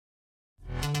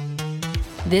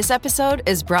This episode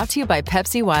is brought to you by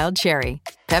Pepsi Wild Cherry.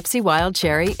 Pepsi Wild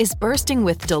Cherry is bursting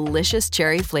with delicious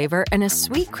cherry flavor and a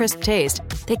sweet, crisp taste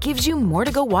that gives you more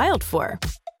to go wild for.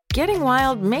 Getting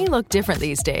wild may look different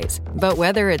these days, but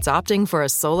whether it's opting for a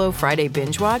solo Friday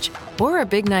binge watch or a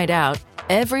big night out,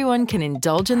 everyone can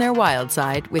indulge in their wild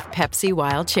side with Pepsi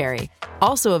Wild Cherry.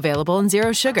 Also available in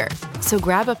Zero Sugar. So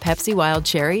grab a Pepsi Wild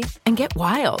Cherry and get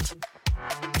wild.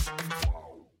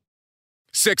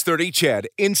 630 CHED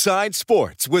Inside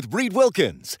Sports with Reed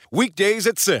Wilkins. Weekdays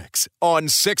at 6 on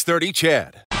 630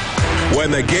 CHED. When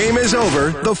the game is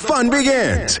over, the fun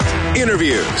begins.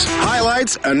 Interviews,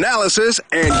 highlights, analysis,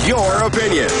 and your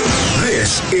opinion.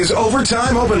 This is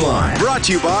Overtime Open Line, brought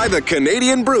to you by the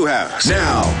Canadian Brew House.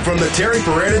 Now, from the Terry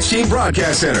Paranych Team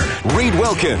Broadcast Center, Reed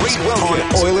Wilkins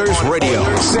on Oilers Radio,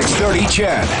 630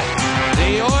 CHED.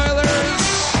 The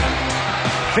Oilers'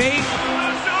 fate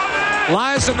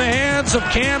lies in the hands of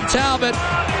Cam Talbot.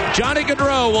 Johnny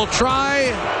Gaudreau will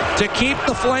try to keep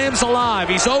the Flames alive.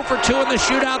 He's 0 for 2 in the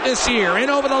shootout this year. In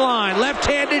over the line,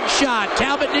 left-handed shot.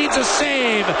 Talbot needs a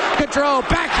save. Gaudreau,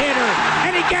 backhander,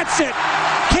 and he gets it.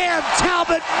 Cam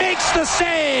Talbot makes the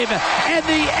save, and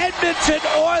the Edmonton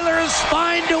Oilers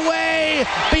find a way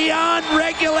beyond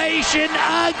regulation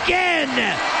again.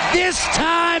 This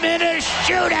time in a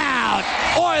shootout.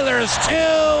 Oilers 2,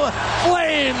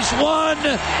 Flames 1.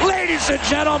 Ladies and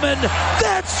gentlemen,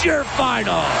 that's your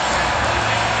final.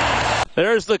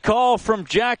 There's the call from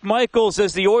Jack Michaels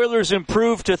as the Oilers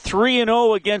improve to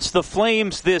 3-0 against the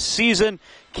Flames this season.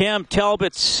 Cam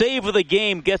Talbot's save of the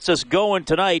game gets us going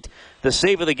tonight. The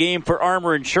save of the game for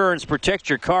Armor Insurance. Protect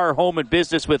your car, home, and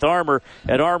business with Armor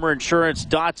at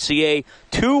armorinsurance.ca.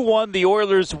 2-1, the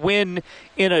Oilers win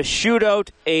in a shootout.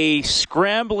 A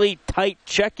scrambly, tight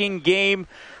checking game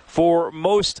for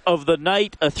most of the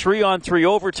night. A 3-on-3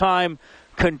 overtime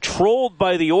controlled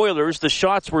by the Oilers. The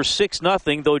shots were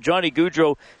 6-0, though Johnny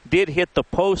Gaudreau did hit the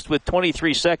post with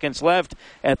 23 seconds left.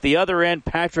 At the other end,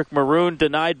 Patrick Maroon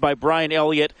denied by Brian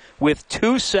Elliott with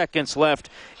 2 seconds left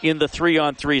in the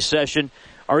 3-on-3 session.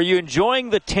 Are you enjoying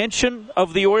the tension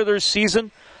of the Oilers season?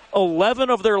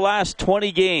 11 of their last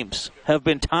 20 games have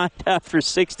been tied after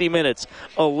 60 minutes.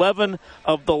 11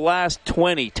 of the last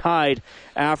 20 tied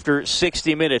after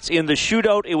 60 minutes. In the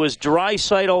shootout, it was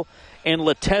Draisaitl and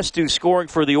Letestu scoring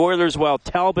for the Oilers, while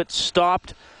Talbot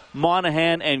stopped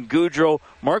Monahan and Gaudreau.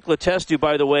 Mark Letestu,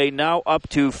 by the way, now up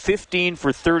to 15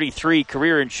 for 33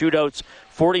 career in shootouts,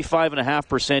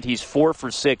 45.5%. He's 4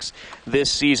 for 6 this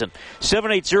season.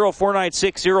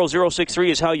 780-496-0063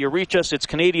 is how you reach us. It's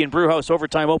Canadian Brewhouse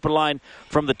Overtime Open Line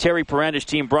from the Terry Paranych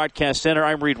Team Broadcast Center.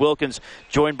 I'm Reed Wilkins,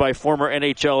 joined by former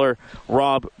NHLer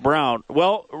Rob Brown.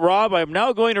 Well, Rob, I'm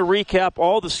now going to recap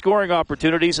all the scoring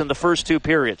opportunities in the first 2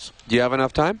 periods. Do you have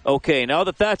enough time? Okay, now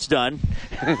that that's done.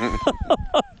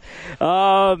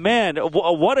 Man,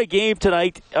 what a game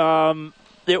tonight.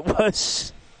 It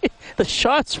was... The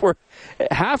shots were,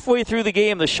 halfway through the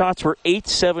game, the shots were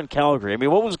 8-7 Calgary. I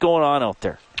mean, what was going on out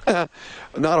there?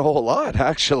 Not a whole lot,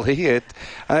 actually.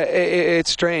 It's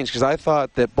strange because I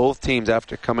thought that both teams,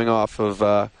 after coming off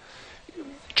of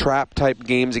trap-type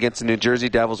games against the New Jersey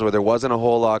Devils where there wasn't a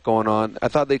whole lot going on, I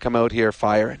thought they'd come out here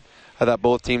firing. I thought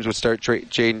both teams would start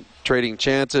trading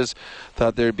chances.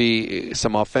 Thought there'd be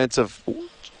some offensive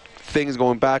things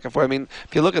going back and forth. I mean,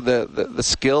 if you look at the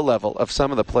skill level of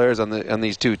some of the players on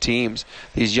these two teams,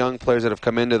 these young players that have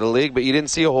come into the league, but you didn't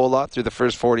see a whole lot through the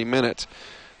first 40 minutes.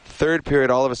 Third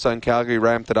period, all of a sudden, Calgary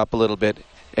ramped it up a little bit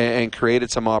and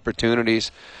created some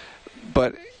opportunities.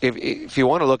 But if you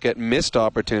want to look at missed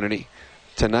opportunity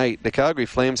tonight, the Calgary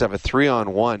Flames have a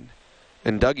 3-on-1,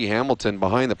 and Dougie Hamilton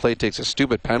behind the plate takes a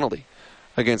stupid penalty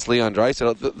against Leon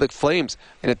Draisaitl. The Flames,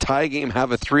 in a tie game,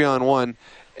 have a 3-on-1,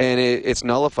 and it's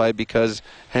nullified because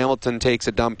Hamilton takes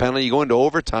a dumb penalty. You go into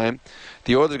overtime.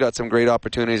 The Oilers got some great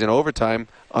opportunities in overtime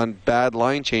on bad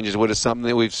line changes, which is something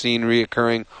that we've seen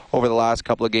reoccurring over the last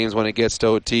couple of games when it gets to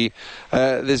OT.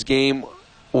 This game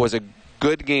was a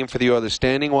good game for the Oilers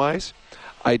standing-wise.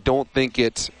 I don't think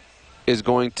it is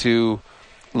going to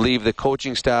leave the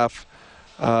coaching staff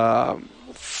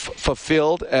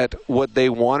fulfilled at what they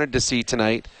wanted to see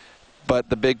tonight.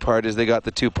 But the big part is they got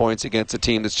the 2 points against a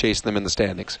team that's chasing them in the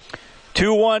standings.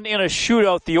 2-1 in a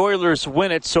shootout. The Oilers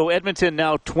win it. So Edmonton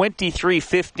now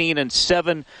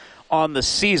 23-15-7 on the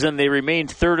season. They remain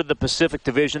third in the Pacific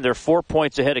Division. They're 4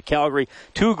 points ahead of Calgary.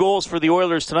 2 goals for the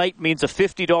Oilers tonight means a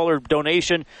 $50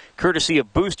 donation, courtesy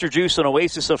of Booster Juice, an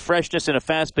oasis of freshness in a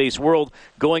fast-paced world,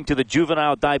 going to the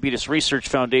Juvenile Diabetes Research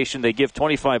Foundation. They give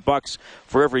 $25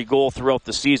 for every goal throughout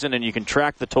the season, and you can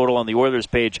track the total on the Oilers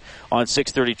page on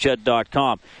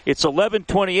 630ched.com. It's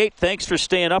 11:28. Thanks for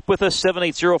staying up with us.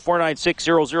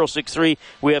 780-496-0063.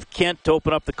 We have Kent to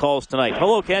open up the calls tonight.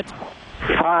 Hello, Kent.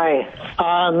 Hi.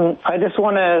 I just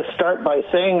want to start by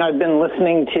saying I've been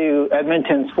listening to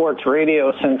Edmonton Sports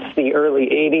Radio since the early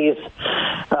 80s,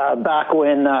 back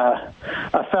when a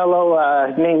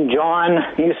fellow named John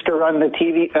used to run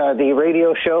the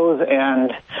radio shows,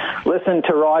 and listened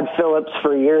to Rod Phillips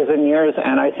for years and years,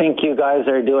 and I think you guys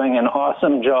are doing an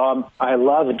awesome job. I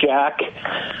love Jack.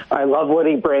 I love what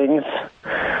he brings,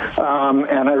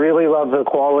 and I really love the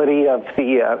quality of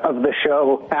the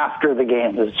show after the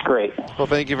games. It's great. Well,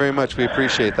 thank you very much. We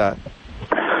appreciate that.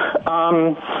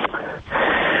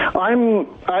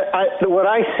 What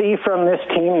I see from this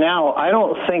team now, I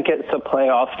don't think it's a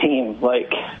playoff team.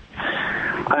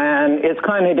 And it's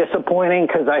kind of disappointing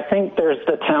because I think there's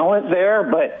the talent there,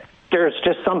 but there's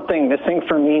just something missing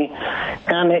for me,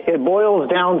 and it boils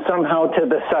down somehow to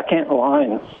the second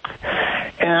line.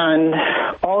 And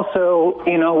also,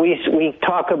 we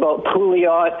talk about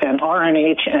Pouliot and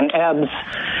RNH and Ebbs,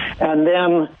 and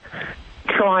them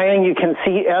trying. You can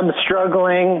see Ebbs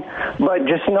struggling, but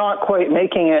just not quite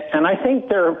making it. And I think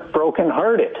they're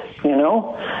brokenhearted,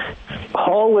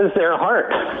 Hall was their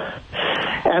heart.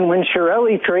 And when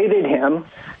Chiarelli traded him,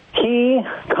 he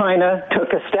kind of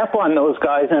took a step on those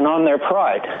guys and on their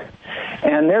pride.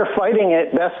 And they're fighting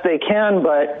it best they can,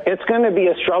 but it's going to be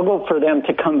a struggle for them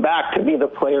to come back to be the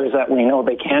players that we know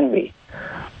they can be.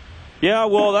 Yeah,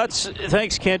 well,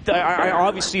 thanks, Kent.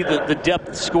 Obviously, the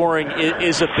depth scoring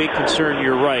is a big concern.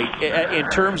 You're right. In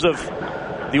terms of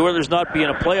the Oilers not being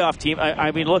a playoff team, I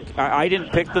mean, look, I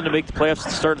didn't pick them to make the playoffs at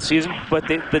the start of the season, but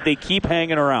they keep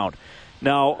hanging around.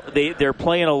 Now, they're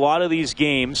playing a lot of these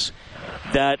games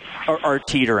that are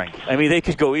teetering. I mean, they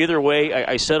could go either way.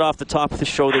 I said off the top of the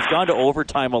show, they've gone to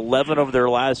overtime 11 of their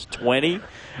last 20,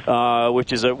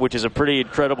 which is a pretty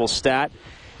incredible stat.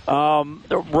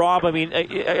 Rob, I mean,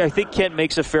 I think Kent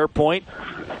makes a fair point.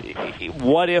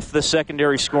 What if the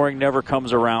secondary scoring never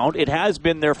comes around? It has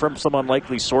been there from some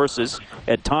unlikely sources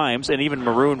at times, and even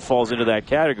Maroon falls into that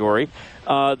category.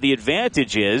 The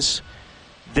advantage is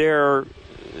they're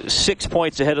 6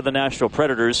 points ahead of the Nashville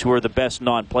Predators, who are the best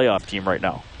non-playoff team right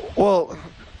now. Well,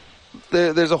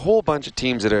 there's a whole bunch of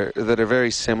teams that are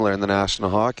very similar in the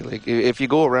National Hockey League. If you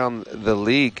go around the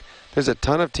league, there's a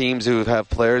ton of teams who have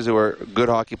players who are good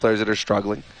hockey players that are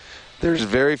struggling. There's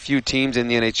very few teams in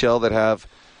the NHL that have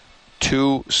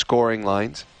 2 scoring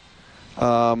lines.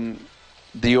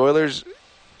 The Oilers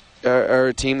are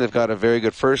a team that's got a very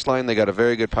good first line. They got a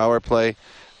very good power play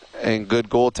and good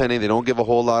goaltending. They don't give a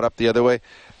whole lot up the other way.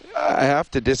 I have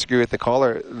to disagree with the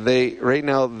caller. Right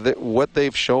now, what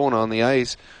they've shown on the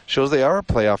ice shows they are a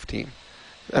playoff team.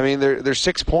 I mean, they're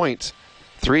 6 points.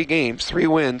 3 games, 3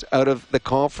 wins out of the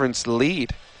conference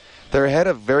lead. They're ahead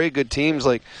of very good teams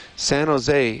like San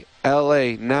Jose,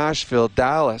 LA, Nashville,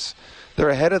 Dallas. They're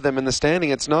ahead of them in the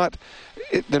standing.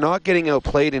 They're not getting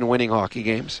outplayed in winning hockey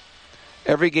games.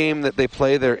 Every game that they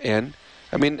play, they're in.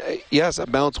 I mean, yes, a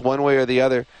bounce one way or the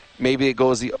other. Maybe it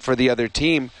goes for the other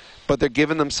team, but they're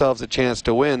giving themselves a chance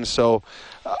to win. So,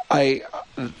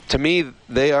 to me,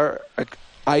 they are.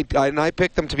 I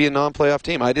picked them to be a non-playoff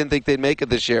team. I didn't think they'd make it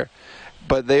this year.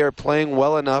 But they are playing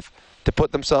well enough to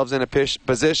put themselves in a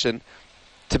position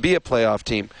to be a playoff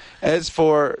team. As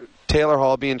for Taylor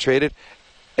Hall being traded,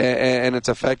 and it's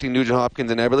affecting Nugent Hopkins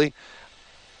and Eberle,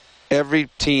 every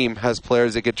team has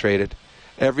players that get traded.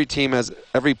 Every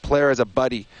player has a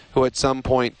buddy who at some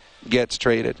point gets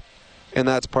traded. And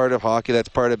that's part of hockey. That's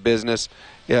part of business.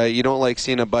 Yeah, you don't like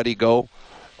seeing a buddy go.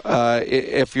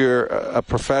 If you're a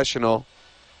professional,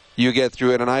 you get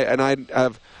through it. And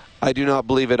I do not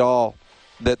believe at all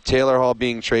that Taylor Hall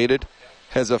being traded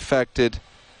has affected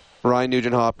Ryan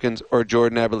Nugent-Hopkins or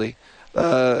Jordan Eberle.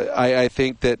 I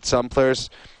think that some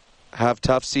players have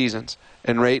tough seasons,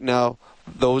 and right now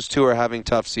those two are having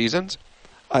tough seasons.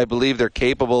 I believe they're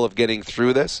capable of getting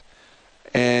through this,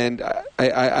 and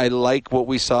I like what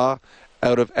we saw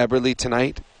out of Eberle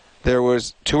tonight. There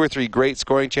was 2 or 3 great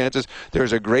scoring chances. There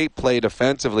was a great play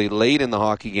defensively late in the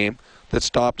hockey game that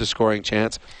stopped a scoring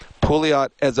chance. Pouliot,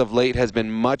 as of late, has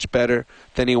been much better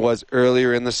than he was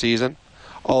earlier in the season,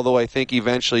 although I think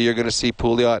eventually you're going to see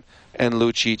Pouliot and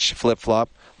Lucic flip-flop.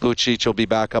 Lucic will be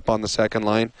back up on the second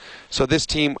line. So this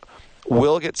team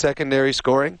will get secondary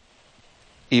scoring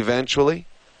eventually,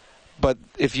 But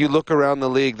if you look around the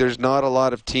league, there's not a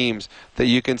lot of teams that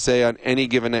you can say on any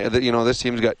given night that, this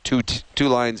team's got two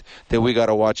lines that we got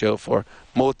to watch out for.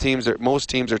 Most teams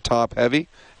are top heavy,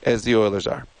 as the Oilers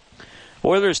are.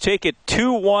 Oilers take it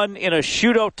 2-1 in a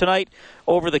shootout tonight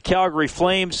over the Calgary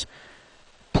Flames.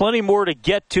 Plenty more to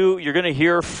get to. You're going to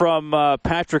hear from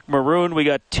Patrick Maroon. We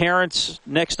got Terrence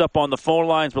next up on the phone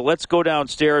lines, but let's go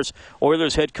downstairs.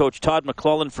 Oilers head coach Todd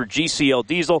McClellan for GCL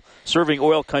Diesel, serving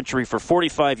oil country for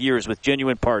 45 years with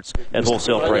genuine parts at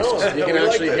wholesale prices. You can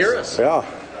actually hear us. Yeah,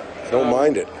 don't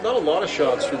mind it. Not a lot of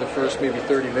shots through the first maybe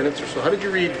 30 minutes or so. How did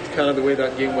you read kind of the way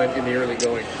that game went in the early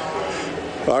going?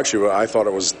 Well, actually, I thought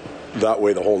it was that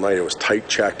way the whole night. It was tight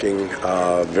checking,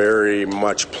 very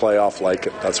much playoff-like.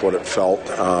 That's what it felt.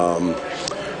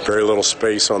 Very little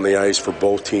space on the ice for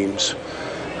both teams.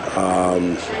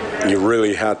 You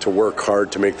really had to work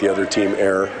hard to make the other team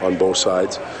err on both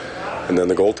sides. And then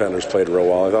the goaltenders played real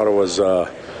well. I thought it was a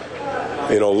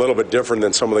little bit different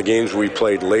than some of the games we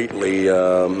played lately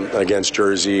against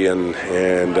Jersey and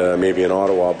maybe in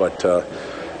Ottawa. But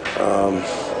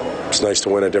it's nice to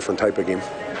win a different type of game.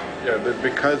 Yeah, but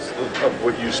because of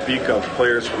what you speak of,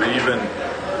 players were even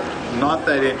not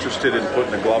that interested in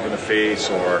putting a glove in the face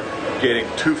or getting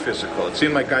too physical. It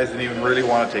seemed like guys didn't even really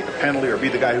want to take a penalty or be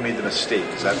the guy who made the mistake.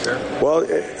 Is that fair? Well,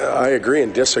 I agree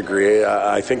and disagree.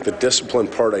 I think the discipline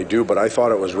part I do, but I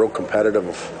thought it was real competitive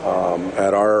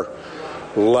at our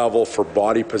level for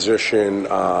body position,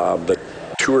 the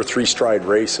 2 or 3 stride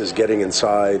races, getting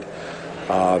inside,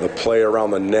 the play around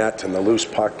the net and the loose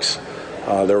pucks.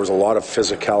 There was a lot of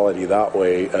physicality that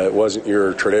way. It wasn't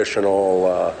your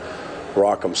traditional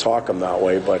rock'em sock'em that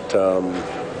way, but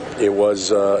it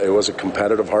was a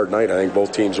competitive, hard night. I think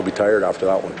both teams will be tired after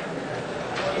that one.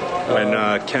 When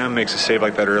Cam makes a save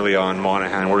like that early on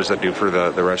Monahan, what does that do for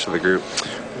the rest of the group?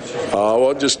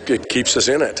 Well, it keeps us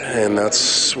in it, and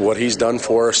that's what he's done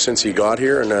for us since he got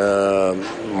here, and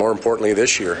more importantly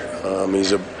this year.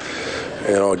 He's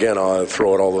again, I'll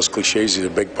throw out all those cliches. He's a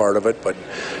big part of it, but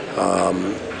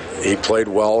he played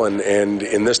well. And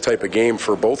in this type of game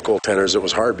for both goaltenders, it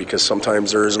was hard because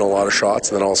sometimes there isn't a lot of shots,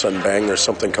 and then all of a sudden, bang, there's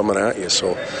something coming at you.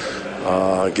 So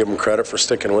give him credit for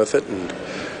sticking with it and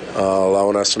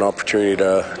allowing us an opportunity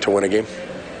to win a game.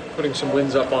 Putting some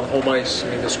wins up on home ice. I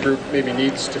mean, this group maybe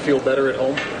needs to feel better at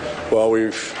home. Well,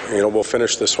 we'll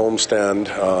finish this homestand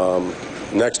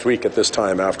next week at this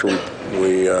time after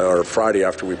or Friday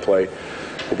after we play.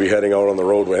 We'll be heading out on the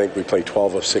road. I think we play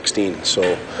 12 of 16. So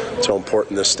it's how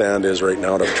important this stand is right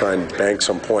now to try and bank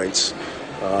some points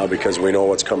because we know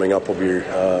what's coming up will be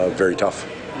very tough.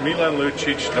 Milan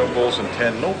Lucic, no goals in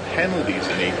 10, no penalties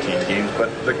in 18 games, but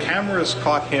the cameras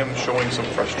caught him showing some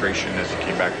frustration as he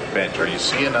came back to the bench. Are you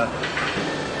seeing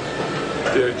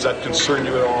does that concern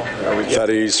you at all? That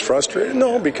he's frustrated?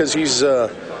 No, because he's, I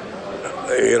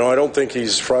don't think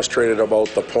he's frustrated about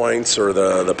the points or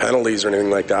the penalties or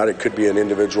anything like that. It could be an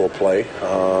individual play.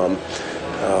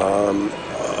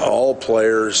 All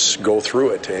players go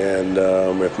through it, and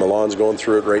if Milan's going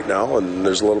through it right now and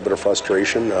there's a little bit of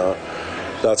frustration,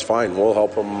 that's fine. We'll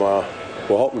help him.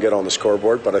 We'll help him get on the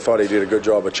scoreboard. But I thought he did a good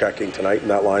job of checking tonight, and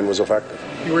that line was effective.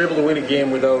 You were able to win a game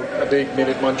without a big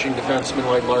minute-munching defenseman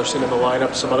like Larson in the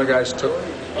lineup. Some other guys took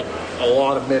a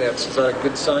lot of minutes. Is that a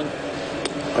good sign?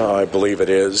 I believe it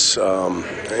is.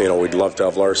 We'd love to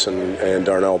have Larson and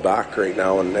Darnell back right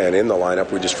now and in the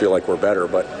lineup. We just feel like we're better.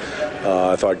 But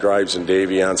I thought Grimes and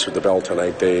Davey answered the bell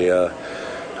tonight. They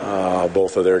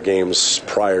both of their games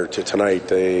prior to tonight,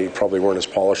 they probably weren't as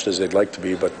polished as they'd like to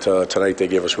be, but tonight they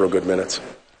gave us real good minutes.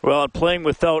 Well, playing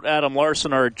without Adam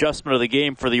Larson, our adjustment of the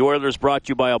game for the Oilers, brought to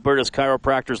you by Alberta's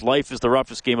Chiropractors. Life is the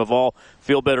roughest game of all.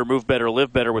 Feel better, move better,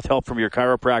 live better with help from your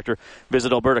chiropractor.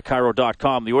 Visit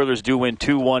albertachiro.com. The Oilers do win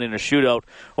 2-1 in a shootout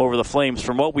over the Flames.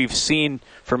 From what we've seen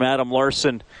from Adam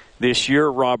Larson this year,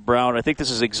 Rob Brown, I think this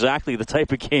is exactly the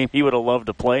type of game he would have loved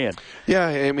to play in. Yeah,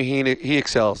 I mean, he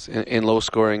excels in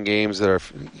low-scoring games that are.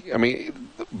 I mean,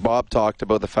 Bob talked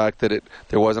about the fact that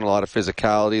there wasn't a lot of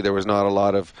physicality, there was not a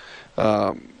lot of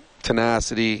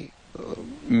tenacity,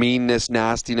 meanness,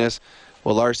 nastiness.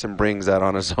 Well, Larson brings that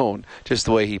on his own, just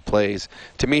the way he plays.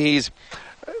 To me, he's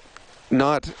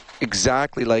not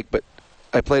exactly like, but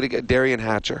I played against Darian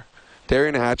Hatcher.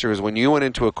 Darian Hatcher is when you went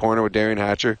into a corner with Darian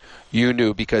Hatcher, you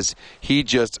knew because he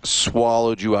just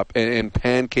swallowed you up and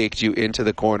pancaked you into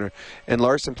the corner. And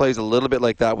Larson plays a little bit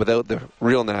like that without the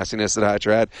real nastiness that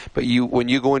Hatcher had. But when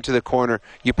you go into the corner,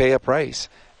 you pay a price.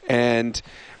 And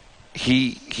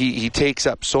he takes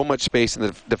up so much space in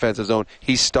the defensive zone.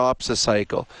 He stops the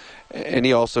cycle. And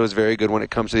he also is very good when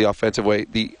it comes to the offensive way,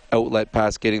 the outlet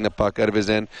pass, getting the puck out of his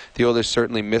end. The Oilers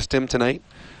certainly missed him tonight.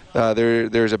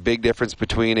 There's a big difference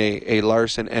between a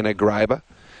Larson and a Greiba.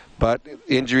 But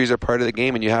injuries are part of the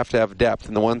game, and you have to have depth.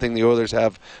 And the one thing the Oilers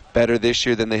have better this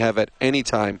year than they have at any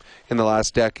time in the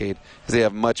last decade is they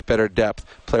have much better depth,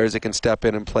 players that can step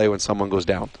in and play when someone goes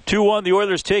down. 2-1, the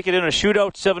Oilers take it in a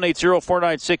shootout,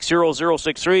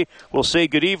 780-496-0063. We'll say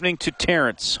good evening to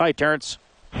Terrence. Hi, Terrence.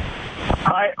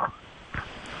 Hi.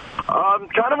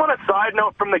 Kind of on a side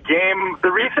note from the game, the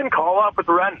recent call-up with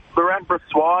Laurent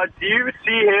Brossoit, do you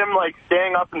see him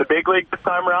staying up in the big league this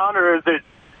time around, or is it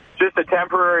just a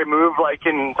temporary move like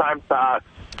in times past?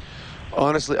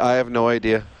 Honestly, I have no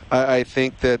idea. I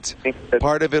think that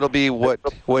part of it will be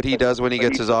what he does when he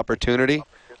gets his opportunity.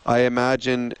 I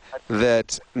imagine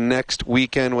that next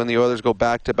weekend when the Oilers go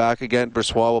back-to-back again,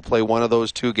 Brossoit will play one of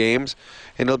those 2 games,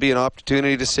 and it'll be an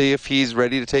opportunity to see if he's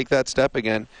ready to take that step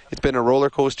again. It's been a roller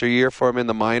coaster year for him in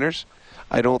the minors.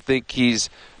 I don't think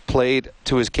he's played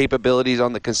to his capabilities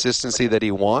on the consistency that he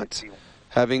wants.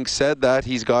 Having said that,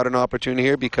 he's got an opportunity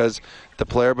here because the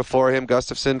player before him,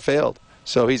 Gustafsson, failed.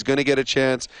 So he's going to get a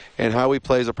chance, and how he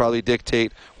plays will probably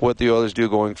dictate what the Oilers do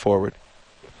going forward.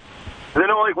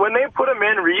 When they put him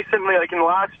in recently, in the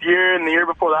last year and the year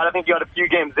before that, I think he got a few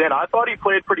games in. I thought he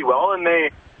played pretty well, and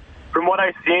from what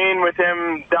I've seen with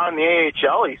him down in the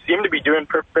AHL, he seemed to be doing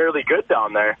fairly good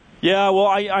down there. Yeah, well,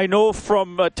 I know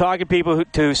from talking to people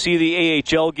who see the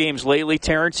AHL games lately,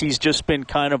 Terrence, he's just been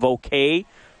kind of okay.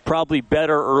 Probably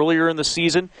better earlier in the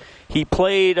season. He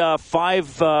played he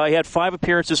had 5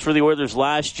 appearances for the Oilers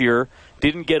last year.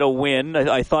 Didn't get a win.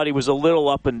 I thought he was a little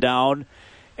up and down.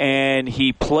 And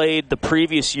he played the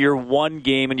previous year 1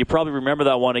 game, and you probably remember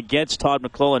that one, against Todd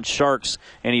McClellan's Sharks,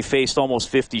 and he faced almost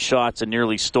 50 shots and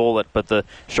nearly stole it, but the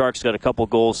Sharks got a couple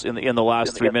goals in the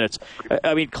last 3 minutes.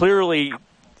 I mean, clearly,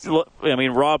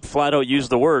 Rob flat out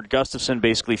used the word, Gustafsson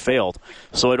basically failed.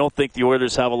 So I don't think the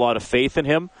Oilers have a lot of faith in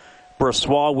him.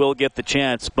 Brossoit will get the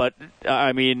chance, but,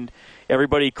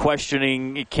 everybody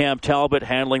questioning Cam Talbot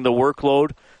handling the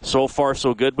workload. So far,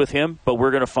 so good with him, but we're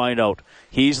going to find out.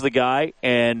 He's the guy,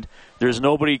 and there's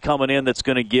nobody coming in that's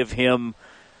going to give him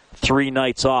 3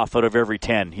 nights off out of every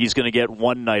 10. He's going to get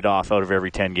 1 night off out of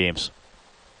every 10 games.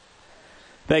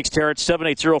 Thanks, Terrence.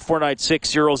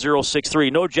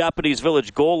 780-496-0063. No Japanese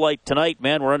Village goal light tonight,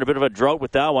 man. We're under a bit of a drought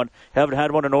with that one. Haven't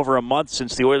had one in over a month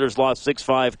since the Oilers lost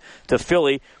 6-5 to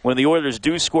Philly. When the Oilers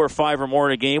do score 5 or more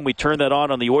in a game, we turn that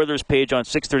on the Oilers page on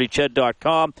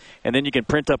 630ched.com, and then you can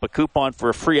print up a coupon for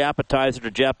a free appetizer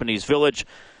to Japanese Village,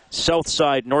 south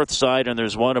side, north side, and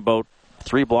there's one about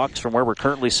 3 blocks from where we're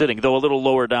currently sitting, though a little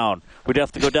lower down. We'd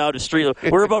have to go down to street.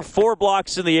 We're about 4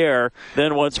 blocks in the air.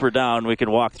 Then once we're down, we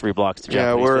can walk 3 blocks to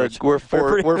Japanese Village. We're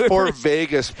 4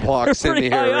 Vegas blocks in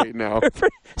the air right now.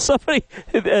 Somebody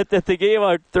at the game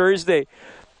on Thursday,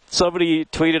 somebody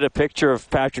tweeted a picture of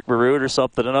Patrick Maroon or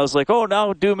something, and I was like, oh,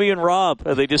 now do me and Rob.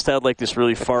 And they just had this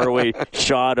really faraway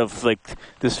shot of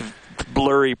this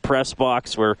blurry press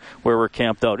box where we're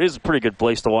camped out. It is a pretty good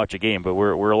place to watch a game, but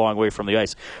we're a long way from the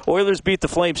ice. Oilers beat the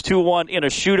Flames 2-1 in a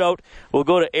shootout. We'll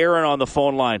go to Aaron on the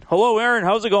phone line. Hello, Aaron.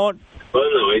 How's it going?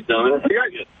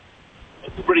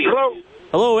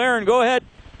 Hello, Aaron. Go ahead.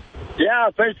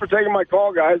 Yeah, thanks for taking my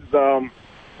call, guys.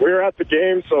 We were at the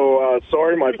game, so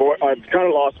sorry, I've kind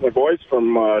of lost my voice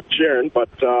from cheering, but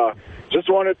just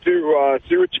wanted to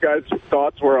see what you guys'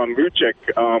 thoughts were on Lucic.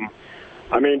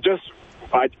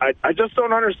 I just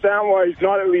don't understand why he's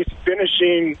not at least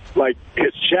finishing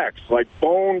his checks,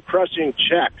 bone-crushing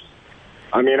checks.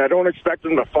 I don't expect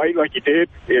him to fight like he did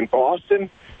in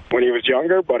Boston when he was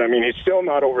younger, but he's still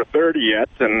not over 30 yet,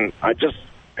 and I just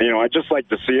like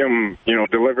to see him,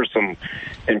 deliver some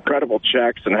incredible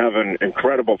checks and have an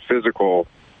incredible physical,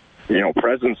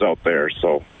 presence out there.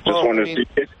 So just wanted to see,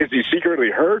 is he secretly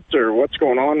hurt or what's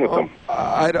going on with him?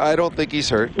 I don't think he's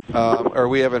hurt, or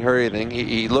we haven't heard anything.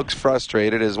 He looks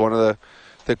frustrated, as one of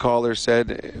the callers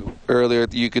said earlier.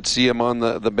 You could see him on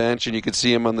the bench and you could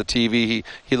see him on the TV.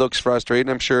 He looks frustrated.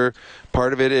 I'm sure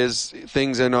part of it is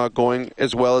things are not going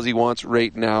as well as he wants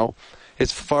right now.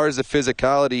 As far as the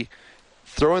physicality,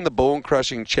 throwing the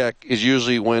bone-crushing check is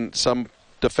usually when some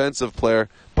defensive player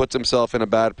puts himself in a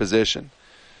bad position.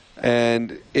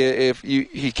 And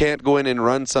he can't go in and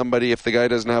run somebody if the guy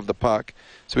doesn't have the puck.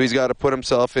 So he's got to put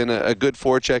himself in a good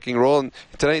forechecking role. And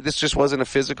tonight, this just wasn't a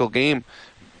physical game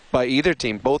by either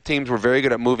team. Both teams were very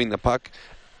good at moving the puck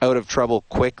out of trouble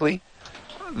quickly.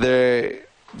 There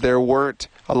weren't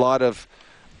a lot of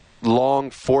long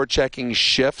forechecking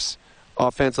shifts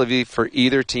offensively for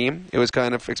either team. It was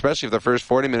kind of, especially for the first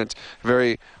 40 minutes, a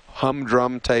very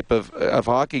humdrum type of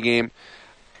hockey game.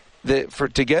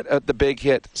 to get the big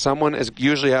hit, someone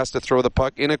usually has to throw the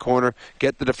puck in a corner,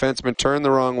 get the defenseman turned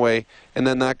the wrong way, and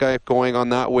then that guy going on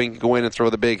that wing go in and throw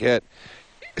the big hit.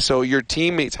 So your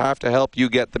teammates have to help you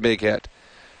get the big hit.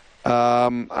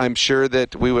 I'm sure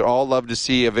that we would all love to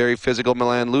see a very physical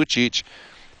Milan Lucic,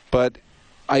 but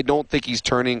I don't think he's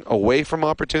turning away from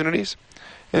opportunities.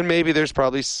 And maybe there's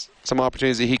probably some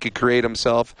opportunities that he could create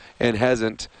himself and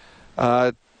hasn't.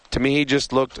 To me, he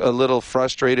just looked a little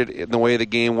frustrated in the way the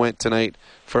game went tonight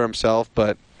for himself.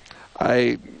 But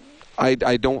I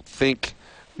don't think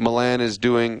Milan is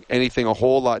doing anything a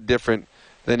whole lot different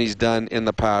than he's done in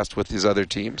the past with his other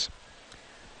teams.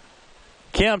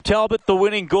 Cam Talbot, the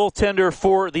winning goaltender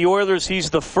for the Oilers.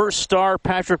 He's the first star.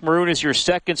 Patrick Maroon is your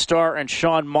second star, and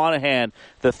Sean Monahan,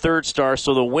 the third star.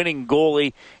 So the winning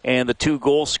goalie and the 2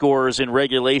 goal scorers in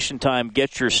regulation time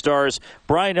get your stars.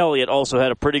 Brian Elliott also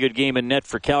had a pretty good game in net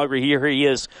for Calgary. Here he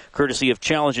is, courtesy of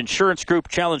Challenge Insurance Group.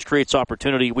 Challenge creates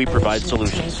opportunity. We provide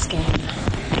solutions.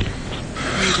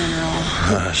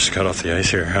 Just got off the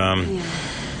ice here.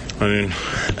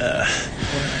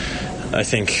 I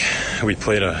think we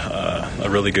played a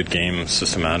really good game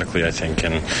systematically, I think,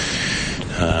 and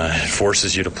it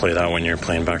forces you to play that when you're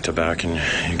playing back-to-back and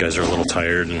you guys are a little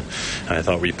tired, and I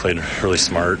thought we played really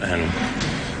smart, and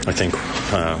I think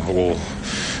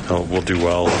we'll do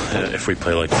well if we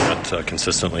play like that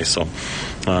consistently. So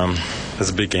it's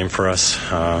a big game for us.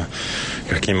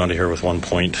 I came out of here with 1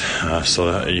 point,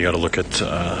 so you got to look at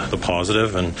the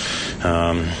positive and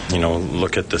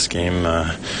look at this game.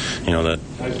 That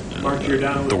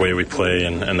the way we play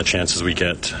and the chances we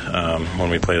get when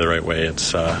we play the right way.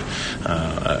 It's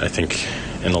I think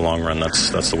in the long run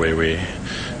that's the way we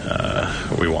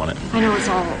want it. I know it's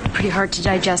all pretty hard to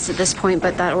digest at this point,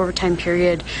 but that overtime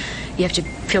period, you have to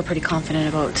feel pretty confident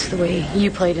about the way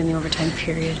you played in the overtime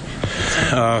period.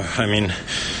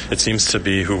 It seems to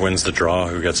be who wins the draw,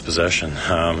 who gets possession,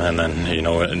 and then you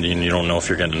don't know if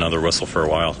you're getting another whistle for a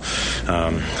while.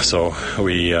 So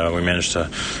we managed to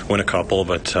win a couple,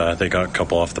 but they got a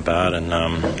couple off the bat, and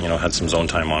had some zone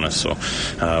time on us. So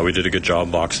we did a good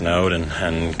job boxing out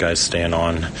and guys staying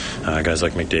on. Guys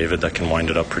like McDavid that can wind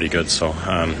it up pretty good. So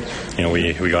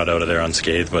we got out of there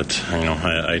unscathed, but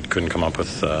I couldn't come up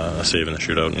with a save in the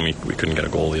shootout, and we couldn't get a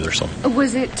goal either. So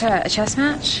was it a chess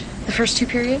match the first 2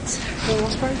 periods for the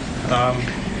most part?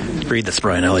 Read this,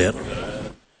 Brian Elliott.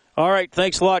 All right,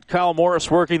 thanks a lot, Kyle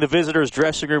Morris, working the visitors'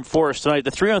 dressing room for us tonight.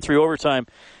 The 3-on-3 overtime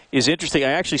is interesting.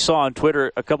 I actually saw on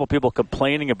Twitter a couple people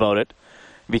complaining about it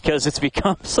because it's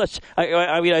become such.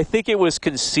 I think it was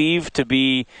conceived to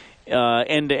be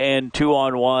end-to-end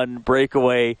 2-on-1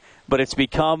 breakaway, but it's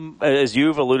become, as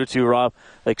you've alluded to, Rob,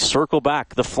 like circle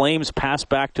back. The Flames pass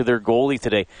back to their goalie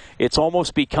today. It's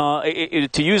almost become,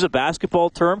 to use a basketball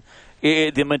term,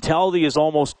 the mentality is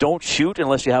almost don't shoot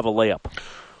unless you have a layup.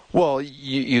 Well,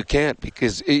 you can't,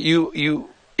 because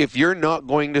if you're not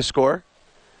going to score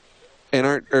and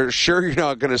are sure you're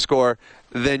not going to score,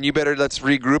 then you better let's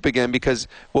regroup again, because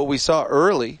what we saw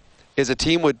early is a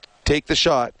team would take the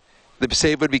shot, the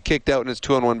save would be kicked out, and it's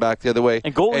 2-on-1 back the other way.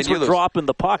 And goalies were dropping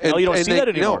the puck. Now you don't see that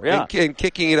anymore. And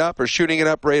kicking it up or shooting it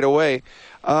up right away.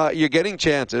 You're getting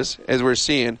chances, as we're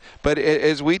seeing. But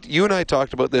as you and I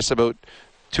talked about this about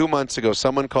 2 months ago,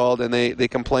 someone called and they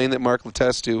complained that Mark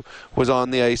Letestu was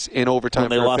on the ice in overtime when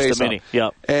they lost the mini.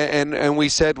 Yep. And we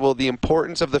said, well, the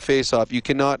importance of the face-off, you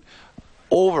cannot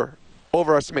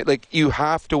overestimate. Like, you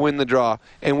have to win the draw.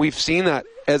 And we've seen that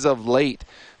as of late,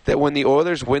 that when the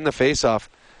Oilers win the face-off,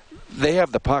 they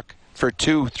have the puck for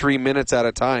 2-3 minutes at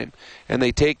a time, and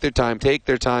they take their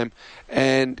time,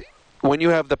 and when you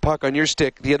have the puck on your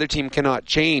stick, the other team cannot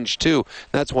change too.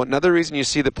 That's another reason you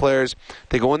see the players,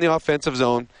 they go in the offensive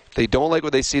zone, if they don't like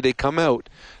what they see, they come out,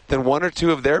 then 1 or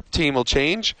 2 of their team will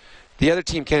change. The other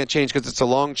team can't change because it's a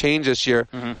long change this year.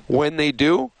 Mm-hmm. When they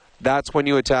do, that's when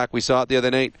you attack. We saw it the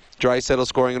other night. Draisaitl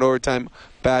scoring in overtime,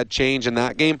 bad change in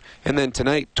that game. And then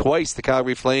tonight, twice the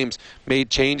Calgary Flames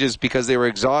made changes because they were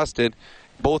exhausted.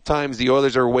 Both times the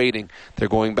Oilers are waiting. They're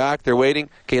going back. They're waiting.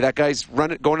 Okay, that guy's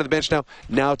going to the bench now.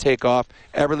 Now take off.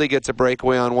 Eberle gets a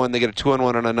breakaway on one. They get a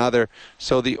 2-on-1 on another.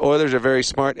 So the Oilers are very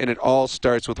smart, and it all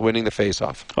starts with winning the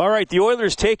faceoff. All right, the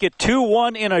Oilers take it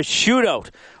 2-1 in a shootout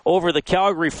over the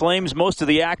Calgary Flames. Most of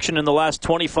the action in the last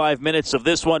 25 minutes of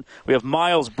this one. We have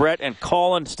Miles, Brett, and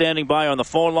Colin standing by on the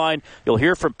phone line. You'll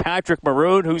hear from Patrick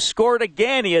Maroon, who scored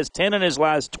again. He has 10 in his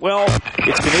last 12.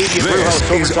 It's Canadian Brewhouse.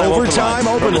 This is Overtime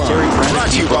Open Line,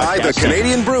 brought to you by the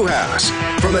Canadian Brewhouse.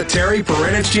 From the Terry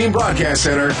Perenich Team Broadcast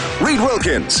Center, Reed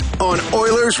Wilkins on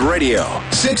Oilers Radio,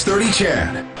 630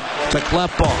 Chad. The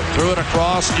cleft ball, threw it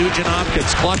across. Nugent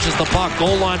Hopkins clutches the puck.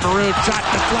 Goal line, Maroon. Shot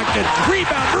deflected.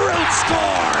 Rebound, Maroon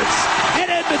scores! scores.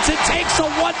 And Edmonton takes a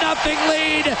 1-0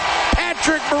 lead.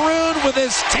 Patrick Maroon with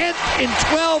his 10th in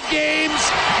 12 games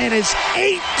and his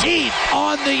 18th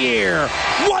on the year.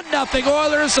 1-0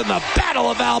 Oilers in the Battle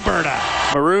of Alberta.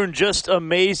 Maroon just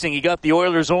amazing. He got the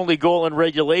Oilers' only goal in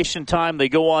regulation time. They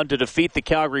go on to defeat the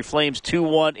Calgary Flames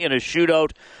 2-1 in a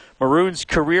shootout. Maroon's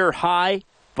career high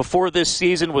before this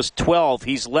season was 12.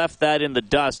 He's left that in the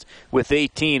dust with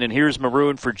 18. And here's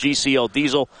Maroon for GCL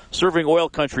Diesel, serving oil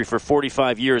country for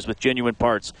 45 years with genuine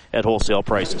parts at wholesale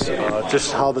prices.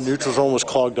 Just how the neutral zone was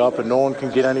clogged up and no one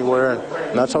can get anywhere,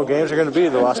 and that's how games are going to be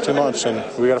the last 2 months. And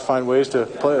we got to find ways to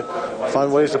play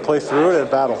through it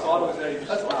and battle.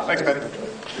 Thanks, Patty.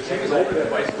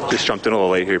 Just jumped in a little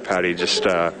late here, Patty. Just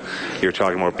you were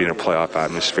talking about being a playoff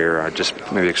atmosphere. Just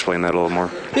maybe explain that a little more.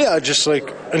 Yeah, just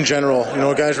like in general,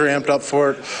 guys were amped up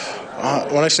for it.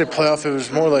 When I say playoff, it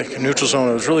was more like neutral zone.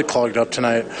 It was really clogged up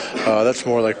tonight. That's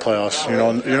more like playoffs.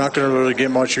 You're not going to really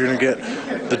get much. You're going to get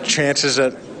the chances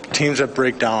that teams that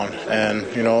break down, and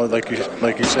like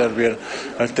you said,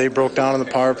 if they broke down in the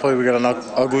power play, we got an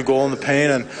ugly goal in the paint,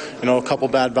 and a couple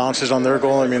bad bounces on their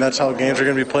goal. I mean, that's how games are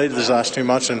going to be played these last 2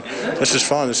 months, and this is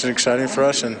fun. This is exciting for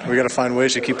us, and we got to find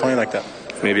ways to keep playing like that.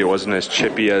 Maybe it wasn't as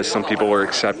chippy as some people were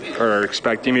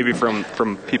expecting. Maybe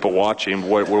from people watching,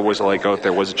 what was it like out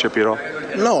there? Was it chippy at all?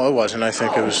 No, it wasn't. I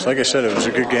think it was, like I said, it was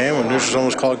a good game. When neutral zone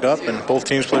was clogged up, and both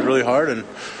teams played really hard, and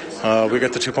we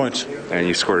got the 2 points. And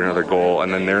you scored another goal,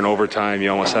 and then there in overtime,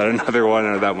 you almost had another one,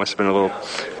 and that must have been a little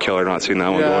killer not seeing that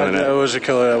one go in. Yeah, it was a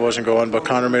killer that wasn't going, but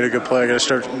Connor made a good play. I got to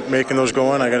start making those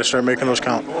go in. I got to start making those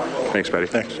count. Thanks, Patty.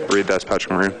 Thanks. Read that's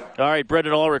Patrick Maroon. All right,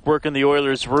 Brendan Ulrich working the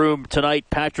Oilers' room tonight.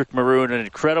 Patrick Maroon, an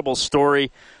incredible story.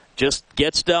 Just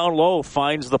gets down low,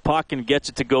 finds the puck, and gets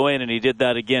it to go in, and he did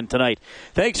that again tonight.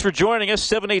 Thanks for joining us,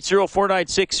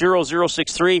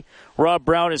 780-496-0063. Rob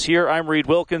Brown is here. I'm Reed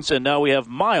Wilkins, and now we have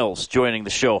Miles joining the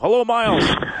show. Hello, Miles.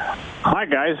 Hi,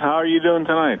 guys. How are you doing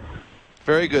tonight?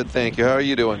 Very good, thank you. How are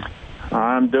you doing?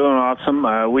 I'm doing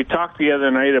awesome. We talked the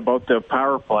other night about the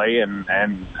power play, and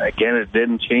again, it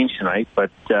didn't change tonight,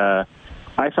 but I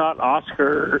thought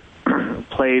Oscar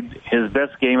played his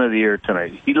best game of the year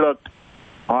tonight. He looked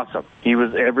awesome. He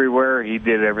was everywhere. He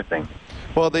did everything.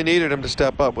 Well, they needed him to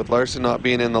step up with Larson not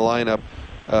being in the lineup.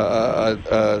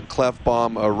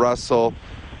 Clefbaum, Russell,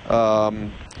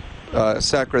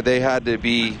 Sekera, they had to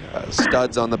be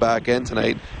studs on the back end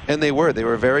tonight, and they were. They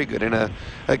were very good in a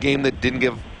game that didn't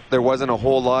give. There wasn't a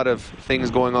whole lot of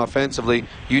things going offensively.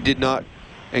 You did not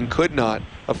and could not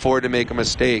afford to make a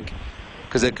mistake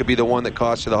because it could be the one that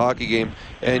cost you the hockey game.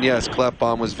 And yes,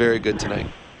 Clefbaum was very good tonight.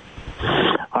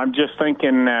 I'm just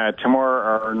thinking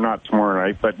tomorrow, or not tomorrow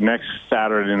night, but next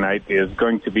Saturday night is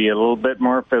going to be a little bit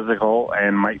more physical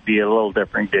and might be a little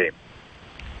different game.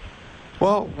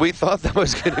 Well, we thought that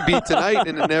was going to be tonight,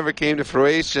 and it never came to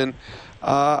fruition.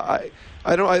 I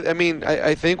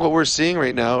think what we're seeing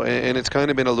right now, and it's kind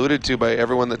of been alluded to by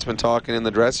everyone that's been talking in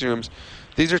the dressing rooms,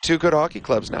 these are two good hockey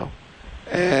clubs now,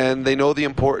 and they know the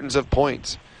importance of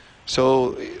points.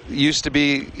 So it used to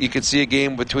be you could see a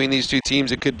game between these two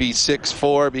teams, it could be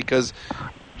 6-4 because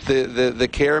the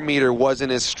care meter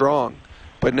wasn't as strong.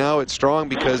 But now it's strong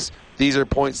because these are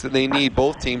points that they need,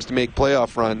 both teams, to make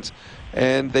playoff runs.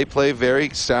 And they play very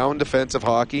sound defensive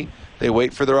hockey. They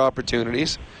wait for their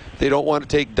opportunities. They don't want to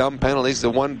take dumb penalties.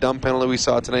 The one dumb penalty we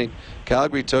saw tonight,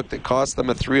 Calgary took that cost them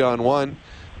a 3-on-1.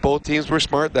 Both teams were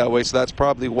smart that way, so that's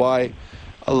probably why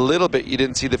a little bit you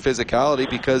didn't see the physicality,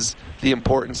 because the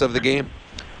importance of the game.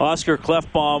 Oscar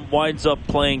Clefbaum winds up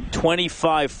playing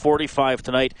 25-45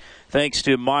 tonight. Thanks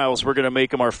to Miles, we're going to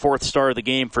make him our fourth star of the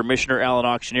game for Missioner Allen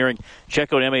Auctioneering.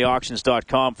 Check out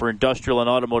maauctions.com for industrial and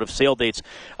automotive sale dates.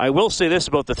 I will say this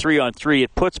about the 3-on-3.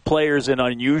 It puts players in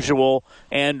unusual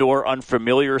and or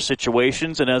unfamiliar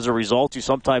situations, and as a result, you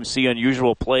sometimes see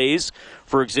unusual plays.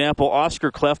 For example,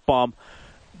 Oscar Clefbaum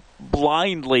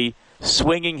blindly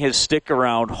swinging his stick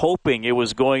around, hoping it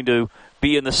was going to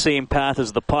be in the same path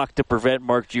as the puck to prevent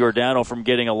Mark Giordano from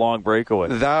getting a long breakaway.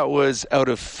 That was out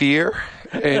of fear,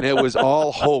 and it was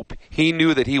all hope. He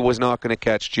knew that he was not going to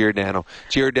catch Giordano.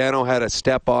 Giordano had a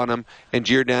step on him, and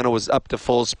Giordano was up to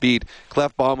full speed.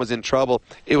 Clefbaum was in trouble.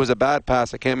 It was a bad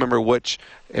pass. I can't remember which.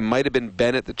 It might have been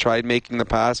Bennett that tried making the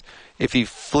pass. If he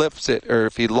flips it, or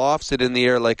if he lofts it in the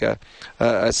air like a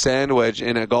sand wedge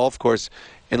in a golf course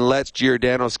and lets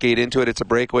Giordano skate into it, it's a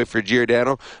breakaway for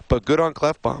Giordano. But good on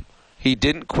Clefbaum. He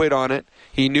didn't quit on it.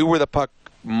 He knew where the puck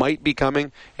might be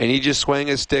coming, and he just swung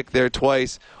his stick there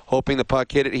twice, hoping the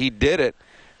puck hit it. He did it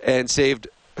and saved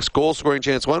a goal-scoring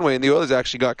chance one way, and the Oilers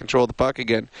actually got control of the puck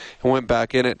again and went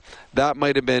back in it. That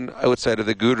might have been outside of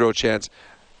the Gaudreau chance.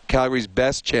 Calgary's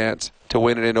best chance to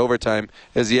win it in overtime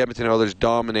as the Edmonton Oilers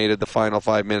dominated the final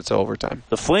 5 minutes of overtime.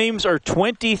 The Flames are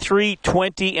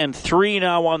 23-20-3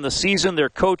 now on the season. They're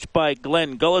coached by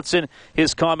Glenn Gulletson.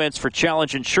 His comments for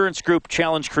Challenge Insurance Group.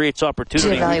 Challenge creates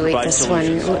opportunity. To evaluate this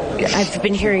one, I've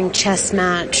been hearing chess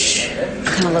match.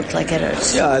 Kind of looked like it.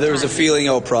 Yeah, there was a feeling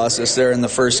out process there in the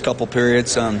first couple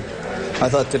periods. I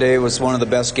thought today was one of the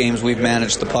best games we've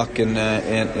managed the puck in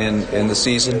the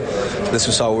season. This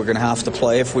was how we're going to have to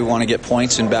play if we want to get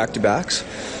points in back-to-backs.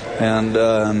 And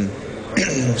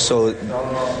so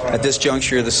at this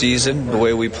juncture of the season, the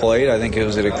way we played, I think it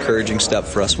was an encouraging step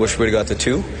for us. Wish we'd have got the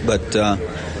 2, but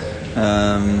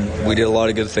we did a lot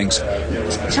of good things.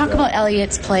 Talk about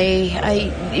Elliott's play.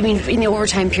 I mean, in the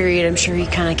overtime period, I'm sure he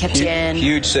kind of kept you in.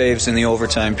 Huge saves in the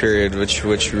overtime period, which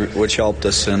helped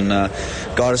us and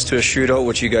got us to a shootout,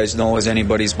 which you guys know is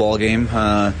anybody's ball game.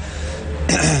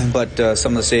 But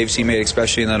some of the saves he made,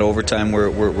 especially in that overtime,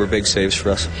 were big saves for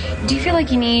us. Do you feel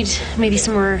like you need maybe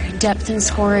some more depth in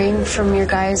scoring from your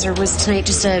guys, or was tonight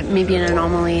just maybe an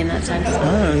anomaly in that sense?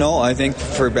 No, I think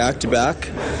for back-to-back,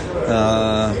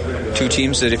 2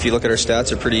 teams that, if you look at our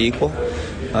stats, are pretty equal.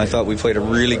 I thought we played a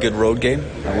really good road game.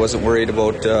 I wasn't worried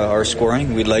about our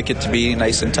scoring. We'd like it to be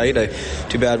nice and tight.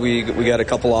 Too bad we got a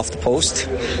couple off the post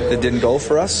that didn't go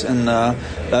for us, and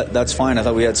that's fine. I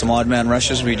thought we had some odd man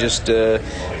rushes. We just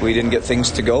we didn't get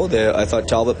things to go. I thought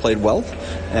Talbot played well,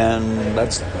 and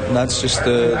that's just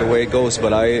the way it goes. But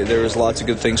there was lots of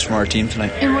good things from our team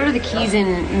tonight. And what are the keys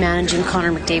in managing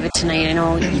Connor McDavid tonight? I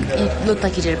know you looked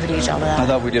like you did a pretty good job of that. I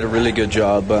thought we did a really good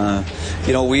job.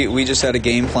 We just had a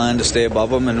game plan to stay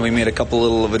above him, and we made a couple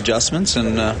little of adjustments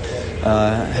and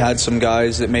had some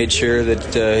guys that made sure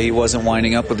that he wasn't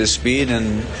winding up with his speed,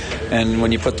 and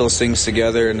when you put those things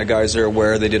together and the guys are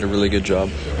aware, they did a really good job.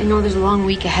 I know there's a long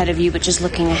week ahead of you, but just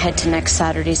looking ahead to next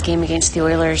Saturday's game against the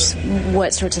Oilers,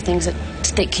 what sorts of things that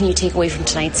can you take away from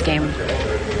tonight's game?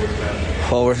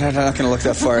 Well, we're not going to look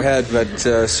that far ahead, but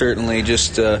certainly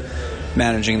just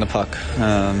managing the puck.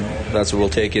 That's what we'll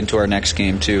take into our next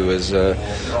game too, is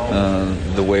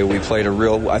the way we played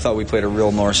I thought we played a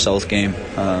real north-south game.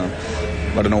 I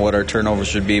don't know what our turnovers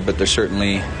should be, but they're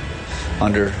certainly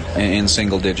in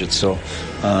single digits. So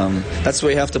that's the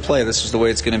way you have to play. This is the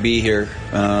way it's going to be here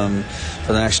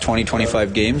for the next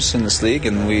 20-25 games in this league,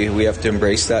 and we have to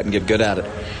embrace that and get good at it.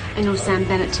 I know Sam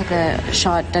Bennett took a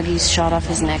shot, Dougie's shot off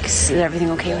his neck. Is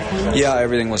everything okay with him? Yeah,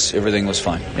 everything was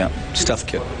fine. Yeah, it's a tough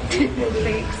kid.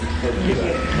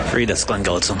 Read this, Glenn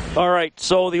Gulletson. All right,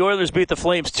 so the Oilers beat the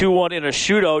Flames 2-1 in a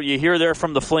shootout. You hear there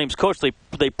from the Flames coach, they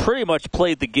pretty much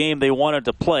played the game they wanted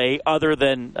to play, other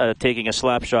than taking a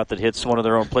slap shot that hits one of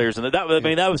their own players. And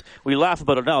that was, we laugh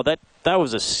about it now. That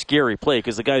was a scary play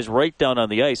because the guy's right down on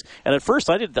the ice. And at first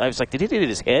I was like, did he hit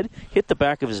his head? Hit the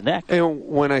back of his neck. And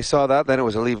when I saw that, then it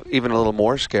was even a little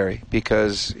more scary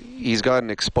because he's got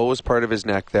an exposed part of his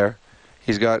neck there.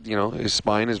 He's got, his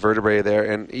spine, his vertebrae there,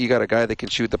 and you got a guy that can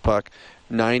shoot the puck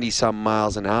 90-some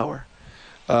miles an hour.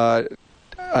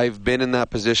 I've been in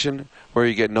that position where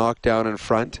you get knocked down in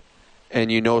front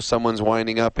and someone's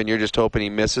winding up and you're just hoping he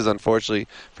misses. Unfortunately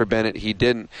for Bennett, he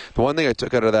didn't. The one thing I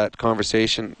took out of that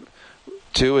conversation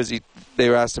too is they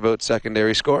were asked about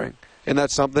secondary scoring, and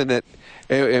that's something that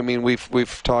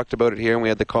we've talked about it here, and we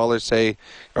had the callers say,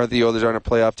 the Oilers aren't a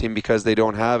playoff team because they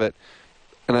don't have it.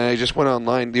 And I just went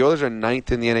online. The Oilers are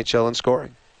 9th in the NHL in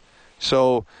scoring.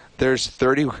 So there's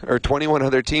 30 or 21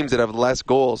 other teams that have less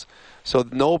goals. So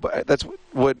that's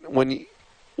when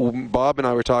Bob and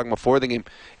I were talking before the game.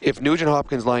 If Nugent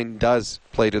Hopkins' line does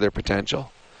play to their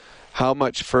potential, how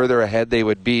much further ahead they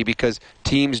would be, because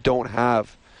teams don't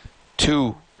have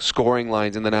 2 scoring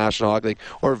lines in the National Hockey League,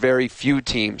 or very few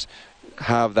teams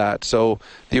have that. So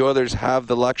the Oilers have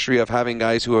the luxury of having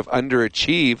guys who have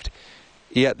underachieved,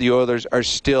 yet the Oilers are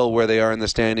still where they are in the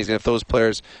standings. And if those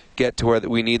players get to where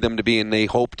we need them to be, and they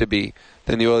hope to be,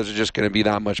 then the Oilers are just going to be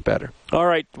that much better. All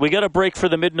right, we got a break for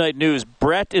the midnight news.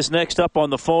 Brett is next up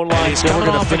on the phone line. He's coming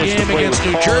off a game against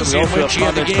New Jersey, in which he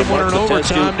had the game winner in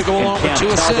overtime to go along with 2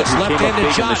 assists.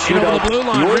 Left-handed shot over the blue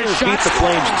line. The Oilers beat the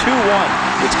Flames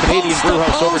 2-1. It's Canadian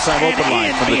Brewhouse Overtime Open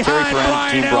Line from the Terry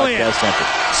Ferentz Team Broadcast Center.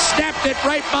 Stepped it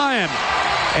right by him.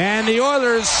 And the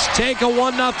Oilers take a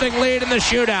 1-0 lead in the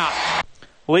shootout.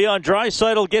 Leon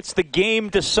Draisaitl gets the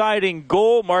game-deciding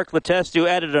goal. Mark Letestu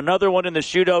added another one in the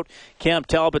shootout. Cam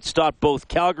Talbot stopped both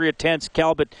Calgary attempts.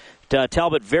 Talbot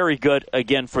very good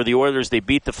again for the Oilers. They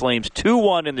beat the Flames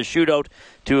 2-1 in the shootout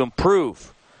to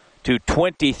improve to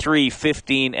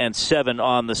 23-15-7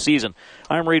 on the season.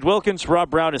 I'm Reed Wilkins. Rob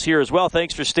Brown is here as well.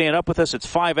 Thanks for staying up with us. It's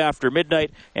 5 after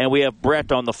midnight, and we have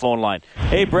Brett on the phone line.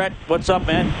 Hey, Brett, what's up,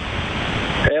 man?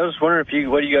 Hey, I was wondering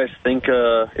what do you guys think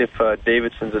if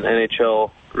Davidson's an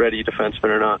NHL-ready defenseman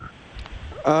or not?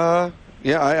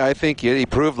 Yeah, I think he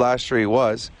proved last year he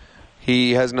was.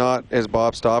 He has not, as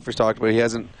Bob Stauffer's talked about, he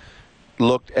hasn't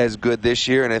looked as good this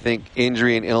year, and I think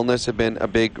injury and illness have been a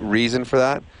big reason for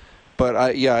that. But,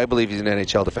 I believe he's an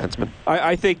NHL defenseman.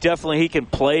 I think definitely he can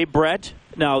play, Brett.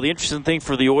 Now, the interesting thing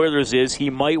for the Oilers is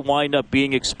he might wind up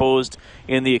being exposed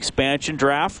in the expansion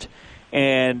draft.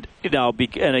 And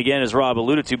again, as Rob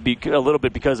alluded to, a little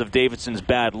bit because of Davidson's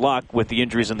bad luck with the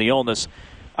injuries and the illness,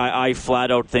 I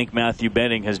flat out think Matthew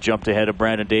Benning has jumped ahead of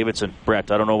Brandon Davidson.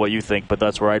 Brett, I don't know what you think, but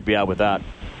that's where I'd be at with that.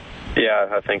 Yeah,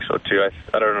 I think so too.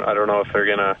 I don't know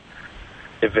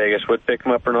if Vegas would pick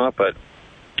him up or not, but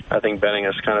I think Benning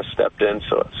has kind of stepped in,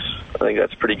 so I think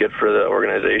that's pretty good for the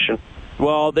organization.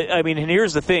 Well, and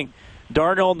here's the thing.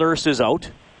 Darnell Nurse is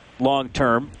out long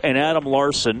term, and Adam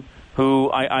Larson,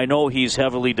 who I know he's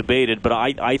heavily debated, but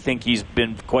I think he's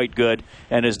been quite good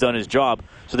and has done his job.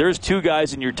 So there's two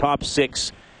guys in your top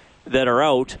six that are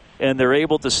out, and they're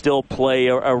able to still play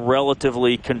a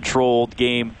relatively controlled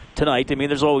game tonight. I mean,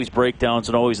 there's always breakdowns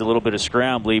and always a little bit of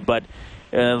scrambly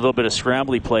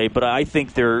play, but I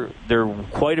think they're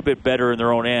quite a bit better in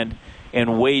their own end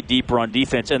and way deeper on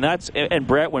defense. And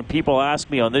Brett, when people ask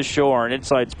me on this show or on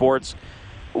Inside Sports,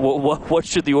 what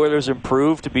should the Oilers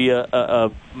improve to be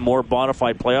a more bona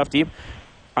fide playoff team?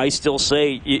 I still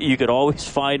say you could always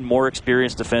find more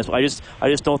experienced defense. I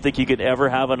just don't think you could ever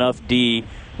have enough D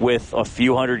with a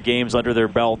few hundred games under their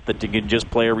belt that you can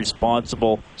just play a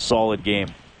responsible, solid game.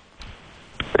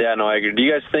 Yeah, no, I agree. Do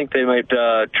you guys think they might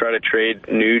try to trade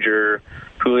Nuge or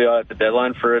Pouliot at the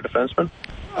deadline for a defenseman?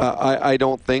 I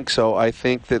don't think so. I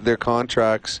think that their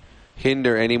contracts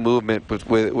hinder any movement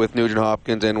with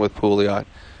Nugent-Hopkins and with Pouliot.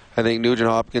 I think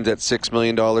Nugent-Hopkins at $6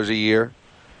 million a year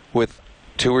with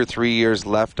 2 or 3 years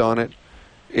left on it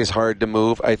is hard to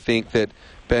move. I think that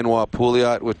Benoit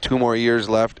Pouliot with 2 more years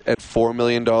left at $4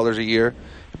 million a year,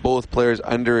 both players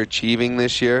underachieving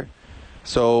this year.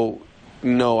 So,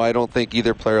 no, I don't think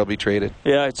either player will be traded.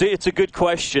 Yeah, it's a good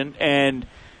question, and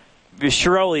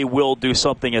Chiarelli will do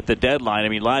something at the deadline. I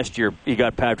mean, last year he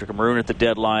got Patrick Maroon at the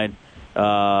deadline.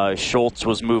 Schultz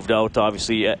was moved out,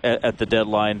 obviously, at the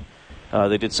deadline.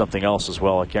 They did something else as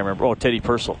well. I can't remember. Oh, Teddy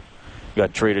Purcell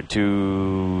got traded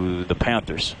to the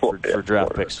Panthers for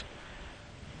draft picks.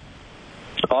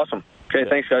 Awesome. Okay,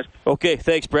 thanks, guys. Okay,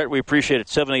 thanks, Brett. We appreciate it.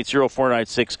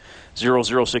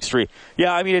 780-496-0063.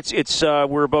 Yeah, I mean, it's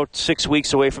we're about 6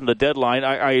 weeks away from the deadline.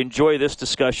 I enjoy this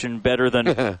discussion better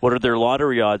than what are their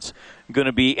lottery odds going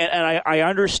to be. And I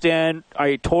understand,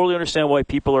 I totally understand why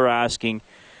people are asking.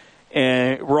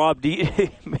 And Rob,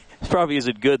 it probably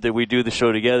isn't good that we do the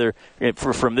show together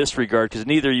from this regard, because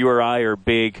neither you or I are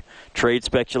big trade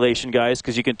speculation guys,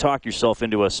 because you can talk yourself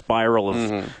into a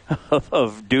spiral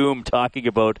of doom talking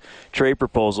about trade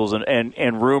proposals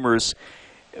and rumors.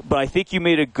 But I think you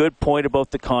made a good point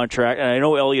about the contract, and I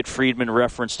know Elliot Friedman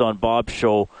referenced on Bob's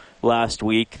show last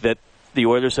week that the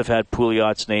Oilers have had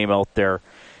Pouliot's name out there.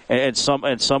 And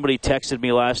somebody texted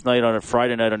me last night on a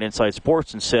Friday night on Inside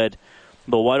Sports and said,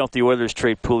 well, why don't the Oilers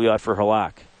trade Pouliot for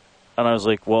Halak? And I was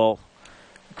like, well,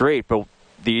 great, but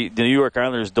the New York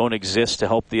Islanders don't exist to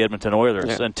help the Edmonton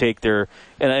Oilers and take their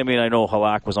 – and I mean, I know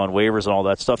Halak was on waivers and all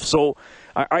that stuff. So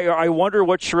I wonder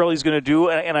what Chiarelli's going to do.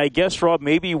 And I guess, Rob,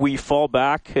 maybe we fall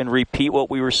back and repeat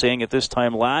what we were saying at this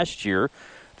time last year,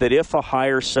 that if a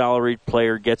higher salaried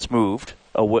player gets moved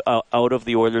out of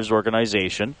the Oilers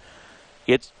organization,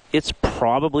 it's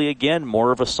probably, again,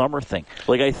 more of a summer thing.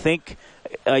 Like, I think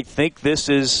this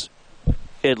is,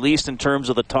 at least in terms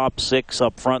of the top 6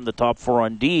 up front and the top 4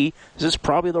 on D, this is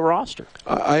probably the roster.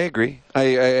 I agree.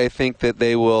 I think that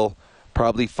they will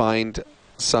probably find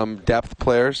some depth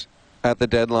players at the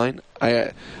deadline.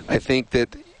 I think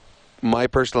that, my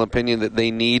personal opinion, that they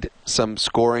need some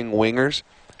scoring wingers.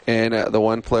 And the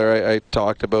one player I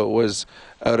talked about was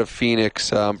out of Phoenix,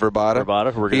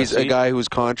 Verbata. He's a guy whose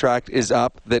contract is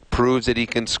up that proves that he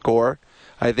can score.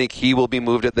 I think he will be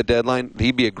moved at the deadline.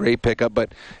 He'd be a great pickup,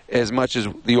 but as much as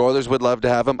the Oilers would love to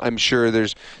have him, I'm sure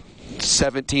there's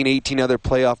 17, 18 other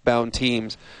playoff-bound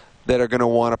teams that are going to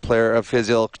want a player of his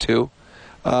ilk too.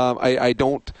 I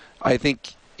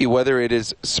think whether it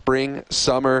is spring,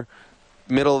 summer,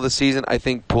 middle of the season, I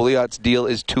think Pouliot's deal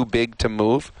is too big to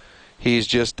move. He's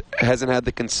just hasn't had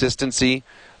the consistency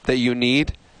that you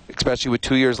need, especially with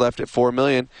 2 years left at $4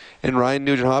 million. And Ryan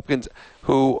Nugent-Hopkins,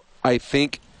 who I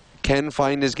think can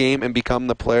find his game and become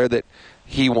the player that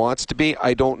he wants to be.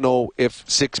 I don't know if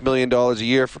 $6 million a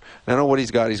year. I don't know what he's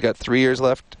got. He's got 3 years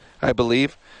left, I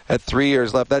believe. At 3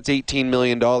 years left, that's $18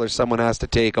 million someone has to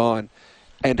take on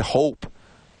and hope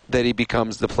that he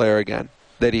becomes the player again.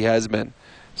 that he has been.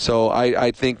 So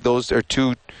I think those are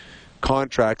two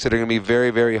contracts that are going to be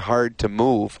very, very hard to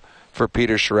move for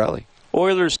Peter Chiarelli.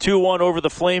 Oilers 2-1 over the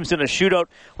Flames in a shootout.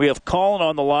 We have Colin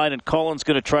on the line, and Colin's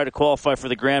going to try to qualify for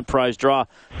the grand prize draw,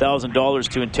 $1,000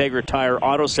 to Integra Tire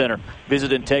Auto Center.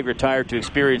 Visit Integra Tire to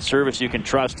experience service you can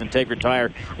trust. Integra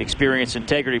Tire, experience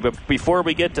integrity. But before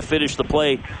we get to finish the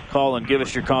play, Colin, give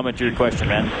us your comment or your question,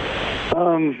 man.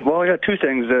 Well, I got two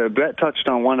things. Brett touched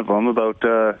on one of them about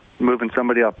moving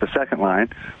somebody off the second line,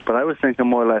 but I was thinking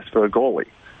more or less for a goalie.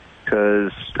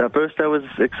 Because at first I was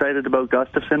excited about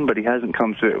Gustafsson, but he hasn't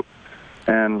come through.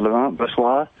 And Laurent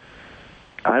Brossoit,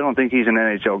 I don't think he's an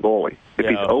NHL goalie. If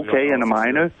he's okay in the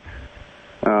minor,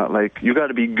 you got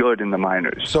to be good in the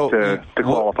minors to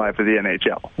qualify for the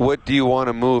NHL. What do you want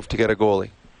to move to get a goalie?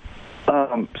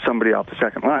 Somebody off the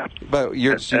second line. But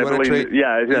you want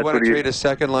to trade a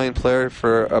second line player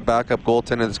for a backup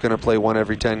goaltender that's going to play one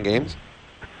every 10 games?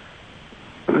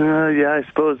 Yeah, I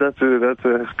suppose that's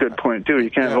a good point too.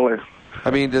 You can't really. I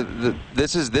mean,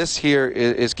 this here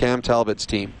is Cam Talbot's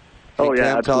team. And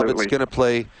Cam absolutely. Talbot's going to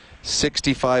play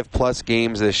 65-plus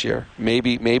games this year,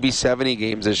 maybe 70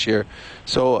 games this year.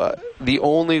 So the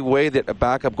only way that a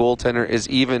backup goaltender is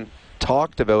even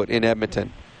talked about in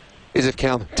Edmonton is if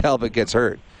Cam Talbot gets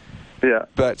hurt. Yeah.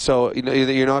 But so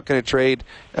you're not going to trade.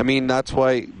 I mean, that's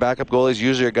why backup goalies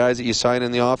usually are guys that you sign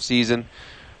in the off season,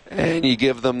 and you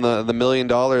give them the $1 million,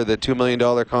 the $2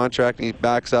 million contract, and he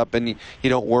backs up, and you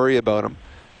don't worry about him.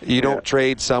 You don't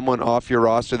trade someone off your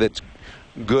roster that's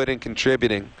good and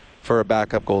contributing for a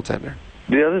backup goaltender.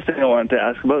 The other thing I wanted to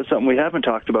ask about, something we haven't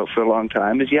talked about for a long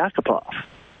time, is Yakupov.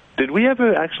 Did we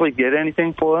ever actually get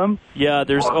anything for him? Yeah,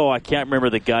 I can't remember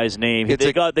the guy's name.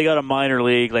 They got a minor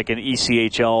league, like an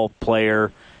ECHL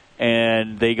player,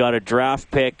 and they got a draft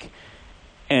pick,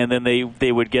 and then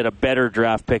they would get a better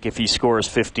draft pick if he scores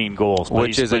 15 goals.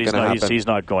 Which isn't going to happen. He's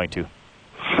not going to.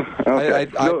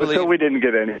 Okay. I believe, so we didn't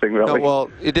get anything, really. No,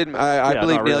 well, it didn't. I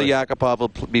believe Neil Yakupov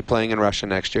will be playing in Russia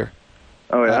next year.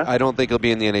 Oh, yeah? I don't think he'll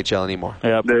be in the NHL anymore.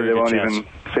 Yeah, they won't even.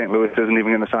 St. Louis isn't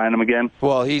even going to sign him again.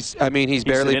 Well, he's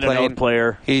barely an playing.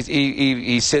 Player.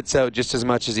 He sits out just as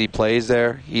much as he plays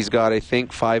there. He's got, I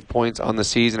think, 5 points on the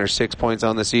season or 6 points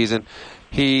on the season.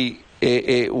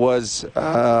 It was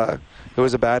a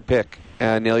bad pick,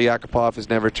 and Neil Yakupov has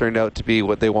never turned out to be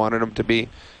what they wanted him to be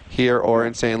here or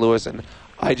in St. Louis, and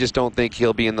I just don't think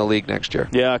he'll be in the league next year.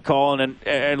 Yeah, Colin,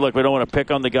 and look, we don't want to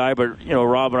pick on the guy, but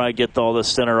Rob and I get all the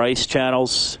center ice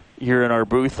channels here in our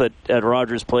booth at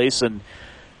Rogers Place, and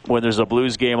when there's a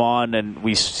Blues game on and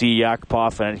we see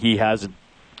Yakupov and he hasn't,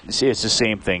 it's the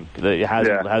same thing. He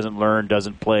hasn't learned,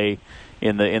 doesn't play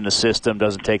in the system,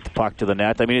 doesn't take the puck to the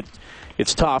net. I mean,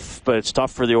 it's tough, but it's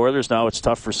tough for the Oilers now. It's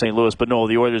tough for St. Louis, but no,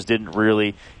 the Oilers didn't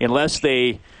really, unless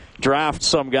they draft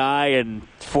some guy and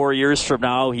 4 years from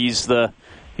now he's the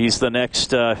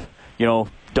next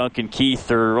Duncan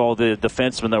Keith or all the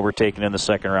defensemen that were taken in the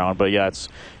second round. But yeah,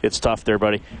 it's tough there,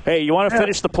 buddy. Hey, you want to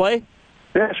finish the play?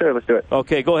 Yeah, sure, let's do it.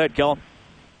 Okay, go ahead, Kellen.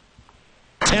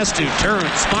 Testu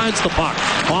turns, finds the puck,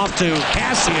 off to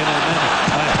Kassian, and then a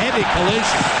heavy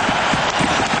collision.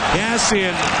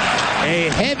 Kassian, a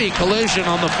heavy collision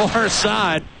on the far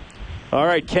side. All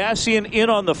right, Kassian in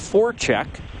on the forecheck.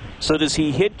 So does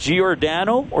he hit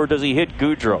Giordano or does he hit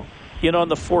Gaudreau? In on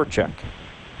the forecheck.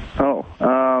 Oh,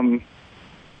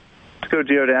 let's go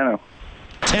Giordano.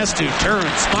 Testu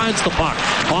turns, finds the puck,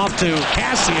 off to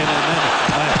Kassian, and then a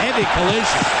heavy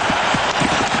collision.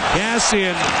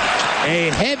 Kassian,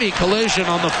 a heavy collision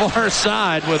on the far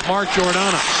side with Mark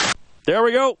Giordano. There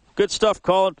we go. Good stuff,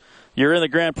 Colin. You're in the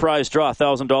grand prize draw,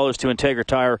 $1,000 to Integra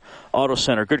Tire Auto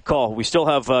Center. Good call. We still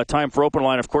have time for open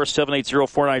line, of course,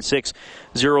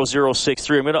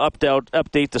 780-496-0063. I'm going to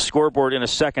update the scoreboard in a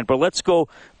second, but let's go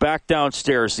back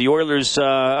downstairs. The Oilers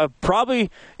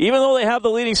probably, even though they have the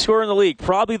leading scorer in the league,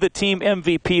 probably the team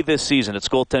MVP this season. It's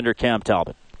goaltender Cam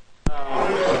Talbot.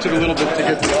 It took a little bit to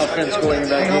get the offense going in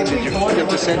that game. Did you get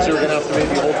the sense you were going to have to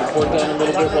maybe hold the fort down a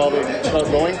little bit while they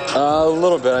got going? A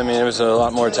little bit. I mean, it was a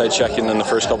lot more tight checking than the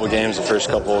first couple of games. The first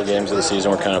couple of games of the season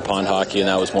were kind of pond hockey, and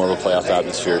that was more of a playoff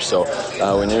atmosphere. So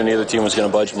we knew neither team was going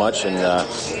to budge much, and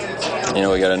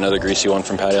we got another greasy one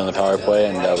from Patty on the power play,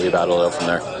 and we battled it out from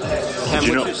there. Cam,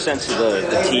 what's your sense of the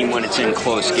team when it's in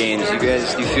close games? Do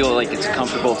you feel like it's a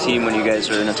comfortable team when you guys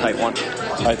are in a tight one?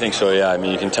 I think so, yeah. I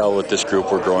mean, you can tell with this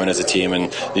group we're growing as a team,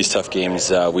 and these tough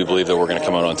games, we believe that we're going to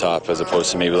come out on top, as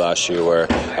opposed to maybe last year where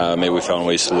maybe we found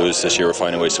ways to lose. This year we're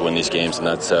finding ways to win these games, and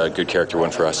that's a good character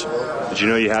win for us. Did you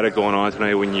know you had it going on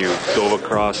tonight when you dove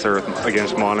across there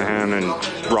against Monahan and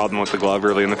robbed him with the glove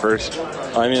early in the first?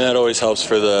 I mean, that always helps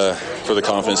for the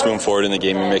confidence moving forward in the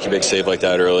game. You make a big save like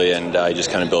that early, and he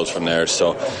just kind of builds from there.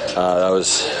 So that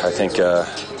was, I think, a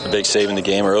big save in the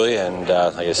game early, and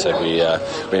like I said, we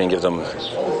didn't give them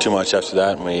too much after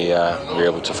that, and we were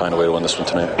able to find a way to win this one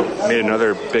tonight. Made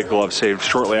another big glove save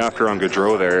shortly after on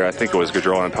Gaudreau there. I think it was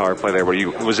Gaudreau on power play there, but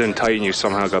it was in tight and you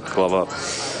somehow got the glove up.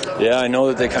 Yeah, I know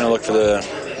that they kind of look for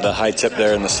the high tip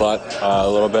there in the slot a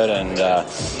little bit, and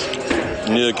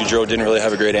knew that Gaudreau didn't really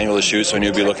have a great angle to shoot, so I knew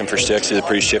he'd be looking for sticks. He's a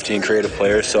pretty shifty and creative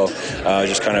player, so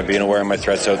just kind of being aware of my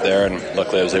threats out there, and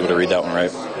luckily I was able to read that one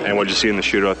right. And what did you see in the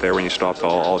shootout there when you stopped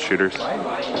all shooters?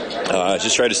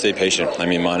 Just try to stay patient. I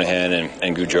mean, Monahan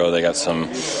and Gaudreau, they got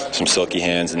some silky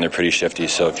hands, and they're pretty shifty,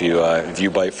 so if you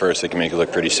bite first, they can make it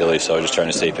look pretty silly, so just trying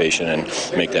to stay patient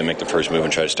and make them make the first move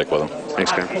and try to stick with them.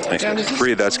 Thanks, Cam. Thanks.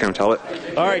 Reed, that's Cam Talbot.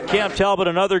 All right, Cam Talbot,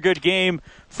 another good game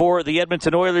for the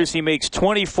Edmonton Oilers. He makes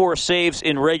 24 saves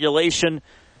in regulation,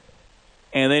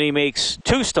 and then he makes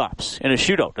 2 stops in a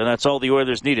shootout, and that's all the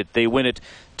Oilers needed. They win it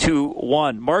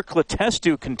 2-1. Mark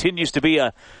Letestu continues to be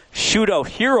a shootout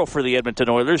hero for the Edmonton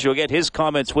Oilers. You'll get his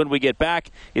comments when we get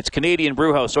back. It's Canadian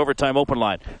Brewhouse Overtime Open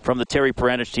Line from the Terry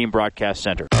Peranich Team Broadcast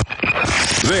Center.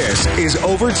 This is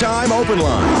Overtime Open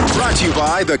Line, brought to you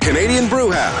by the Canadian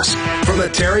Brewhouse. From the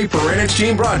Terry Peranich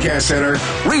Team Broadcast Center,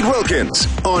 Reed Wilkins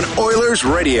on Oilers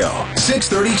Radio,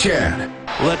 630 CHED.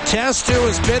 Letestu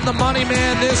has been the money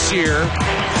man this year.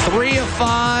 3 of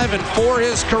 5, and for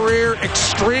his career,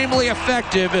 extremely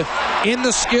effective in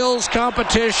the skills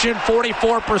competition,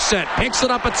 44%. Picks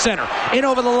it up at center. In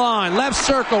over the line. Left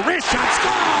circle. Wrist shot.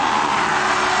 Score!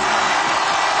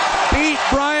 Beat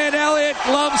Brian Elliott,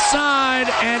 glove side,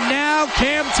 and now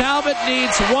Cam Talbot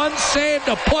needs one save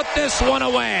to put this one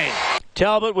away.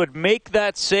 Talbot would make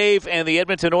that save, and the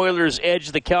Edmonton Oilers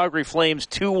edge the Calgary Flames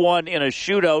 2-1 in a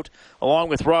shootout. Along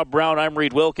with Rob Brown, I'm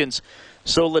Reed Wilkins.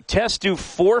 So Letestu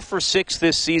 4 for 6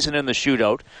 this season in the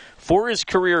shootout. For his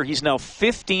career, he's now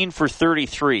 15 for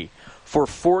 33 for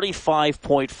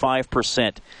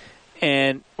 45.5%.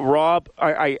 And Rob,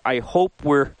 I hope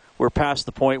we're past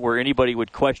the point where anybody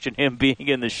would question him being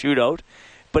in the shootout.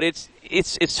 But it's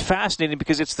fascinating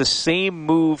because it's the same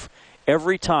move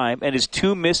every time, and his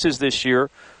 2 misses this year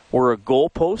were a goal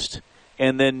post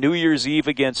and then New Year's Eve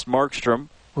against Markstrom,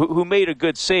 who made a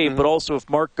good save, but also if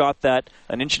Mark got that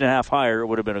an inch and a half higher, it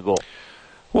would have been a goal.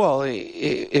 Well,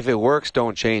 if it works,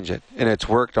 don't change it. And it's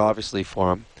worked, obviously,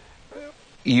 for him.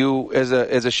 You, as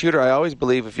a shooter, I always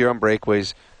believe if you're on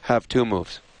breakaways, have 2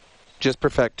 moves. Just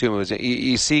perfect 2 moves.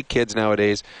 You see kids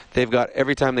nowadays, they've got,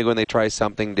 every time they go in, they try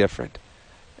something different.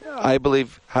 I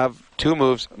believe have 2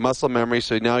 moves, muscle memory,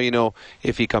 so now you know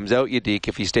if he comes out, you deke.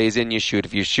 If he stays in, you shoot.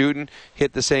 If you're shooting,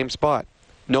 hit the same spot.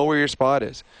 Know where your spot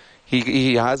is.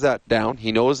 He has that down.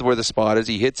 He knows where the spot is.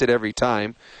 He hits it every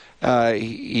time.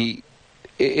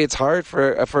 It's hard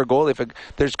for a goalie.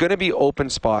 There's going to be open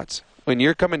spots. When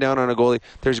you're coming down on a goalie,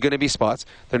 there's going to be spots.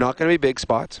 They're not going to be big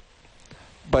spots.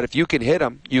 But if you can hit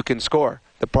them, you can score.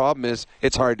 The problem is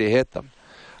it's hard to hit them.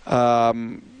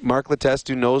 Mark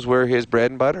Letestu knows where his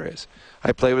bread and butter is.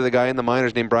 I played with a guy in the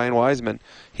minors named Brian Wiseman.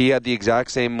 He had the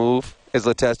exact same move as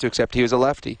Letestu, except he was a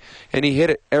lefty. And he hit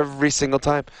it every single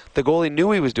time. The goalie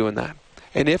knew he was doing that.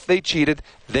 And if they cheated,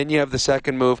 then you have the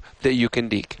second move that you can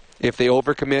deke. If they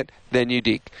overcommit, then you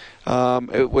deke.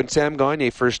 When Sam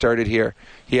Gagner first started here,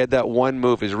 he had that one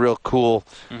move, his real cool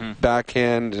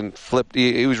backhand and flipped.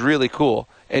 It was really cool.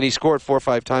 And he scored 4 or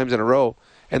 5 times in a row.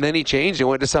 And then he changed and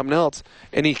went to something else.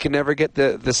 And he can never get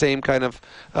the same kind of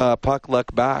puck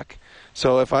luck back.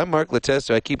 So if I'm Mark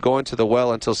Letestu, I keep going to the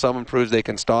well until someone proves they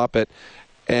can stop it.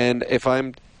 And if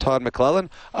I'm Todd McClellan,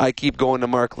 I keep going to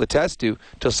Mark Letestu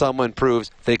till someone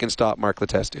proves they can stop Mark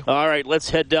Letestu. All right, let's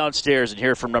head downstairs and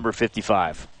hear from number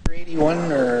 55.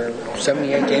 81 or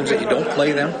 78 games that you don't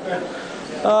play them?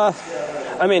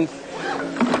 I mean,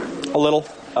 a little.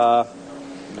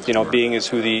 Being as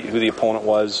who the opponent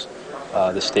was,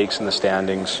 the stakes in the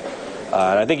standings.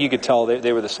 And I think you could tell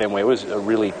they were the same way. It was a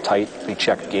really tightly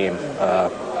checked game.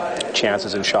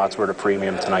 Chances and shots were at a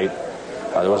premium tonight.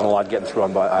 There wasn't a lot getting through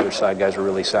on either side. Guys were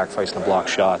really sacrificing the block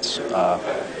shots.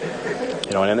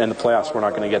 And in the playoffs, we're not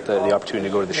going to get the opportunity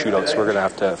to go to the shootout, so we're going to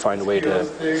have to find a way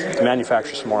to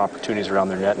manufacture some more opportunities around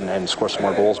their net and score some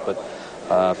more goals. But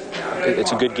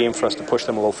it's a good game for us to push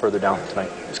them a little further down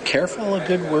tonight. Is careful a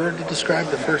good word to describe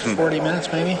the first 40 minutes,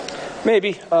 maybe?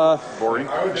 Maybe. Boring?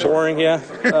 Boring, yeah.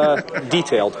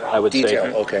 Detailed, I would say.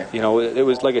 Detailed, okay. You know, it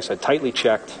was, like I said, tightly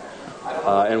checked.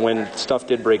 And when stuff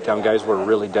did break down, guys were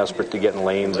really desperate to get in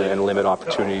lanes and limit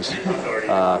opportunities.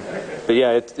 But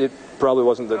yeah, it probably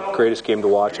wasn't the greatest game to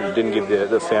watch, and it didn't give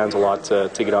the fans a lot to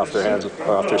get off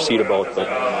their seat about.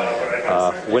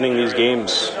 But winning these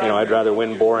games, you know, I'd rather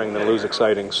win boring than lose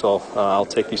exciting. So I'll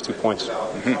take these 2 points.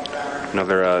 Mm-hmm.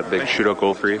 Another big shootout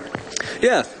goal for you?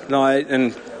 Yeah, no, I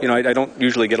don't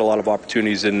usually get a lot of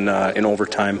opportunities in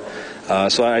overtime.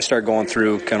 So I started going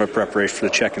through kind of a preparation for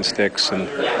the check and sticks, and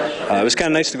it was kind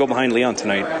of nice to go behind Leon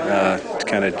tonight to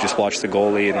kind of just watch the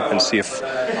goalie and see if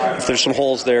there's some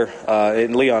holes there.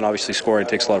 And Leon obviously scoring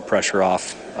takes a lot of pressure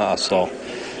off, so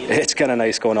it's kind of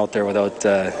nice going out there without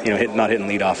not hitting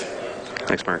lead off.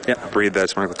 Thanks, Mark. Yeah. Breathe,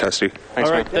 that's Mark Letestu.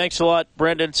 All right, thanks a lot,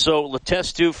 Brendan. So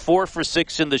Letestu 4 for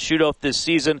 6 in the shootout this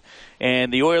season,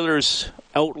 and the Oilers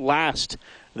outlast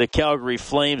the Calgary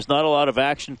Flames. Not a lot of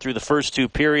action through the first 2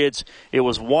 periods. It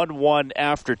was 1-1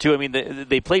 after 2. I mean,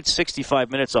 they played 65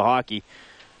 minutes of hockey.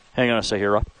 Hang on a second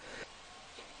here, Rob.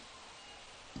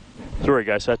 Sorry,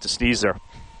 guys, I had to sneeze there.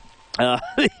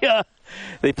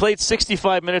 They played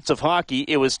 65 minutes of hockey.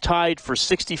 It was tied for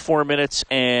 64 minutes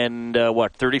and,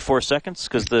 34 seconds?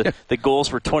 Because the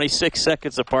goals were 26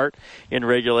 seconds apart in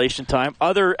regulation time.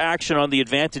 Other action on the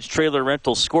Advantage Trailer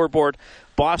Rental scoreboard.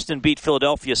 Boston beat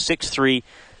Philadelphia 6-3.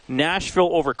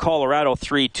 Nashville over Colorado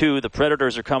 3-2. The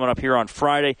Predators are coming up here on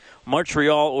Friday.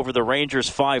 Montreal over the Rangers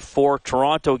 5-4.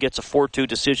 Toronto gets a 4-2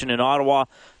 decision in Ottawa.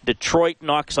 Detroit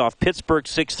knocks off Pittsburgh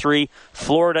 6-3.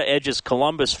 Florida edges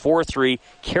Columbus 4-3.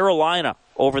 Carolina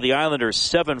over the Islanders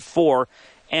 7-4.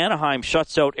 Anaheim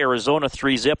shuts out Arizona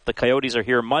 3-0. The Coyotes are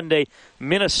here Monday.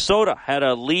 Minnesota had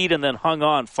a lead and then hung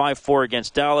on 5-4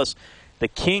 against Dallas. The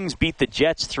Kings beat the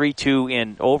Jets 3-2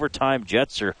 in overtime.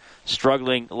 Jets are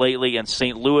struggling lately, and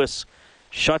St. Louis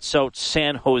shuts out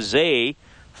San Jose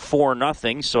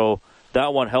 4-0. So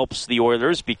that one helps the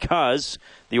Oilers because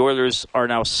the Oilers are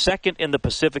now second in the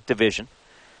Pacific Division,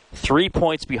 3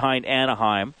 points behind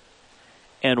Anaheim,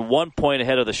 and 1 point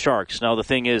ahead of the Sharks. Now, the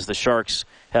thing is, the Sharks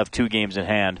have 2 games in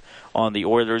hand on the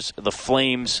Oilers. The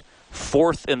Flames,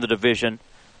 4th in the division,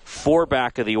 4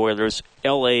 back of the Oilers.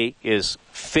 L.A. is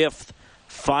 5th,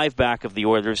 5 back of the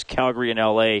Oilers. Calgary and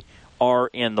L.A. are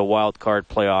in the wild card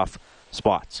playoff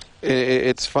spots.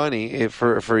 It's funny.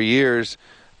 For years,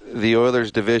 the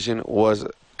Oilers division was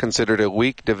considered a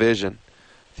weak division.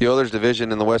 The Oilers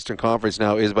division in the Western Conference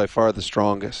now is by far the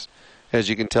strongest, as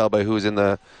you can tell by who's in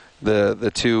the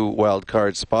 2 wild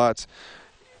card spots.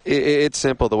 It's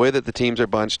simple. The way that the teams are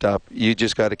bunched up, you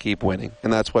just got to keep winning.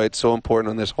 And that's why it's so important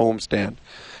on this homestand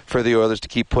for the Oilers to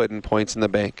keep putting points in the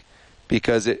bank,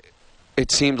 because it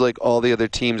seems like all the other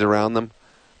teams around them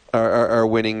are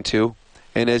winning too.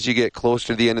 And as you get closer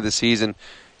to the end of the season,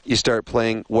 you start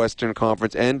playing Western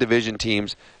Conference and division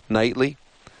teams nightly.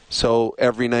 So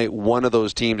every night, one of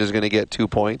those teams is going to get 2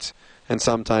 points. And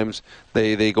sometimes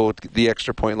they go the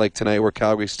extra point, like tonight, where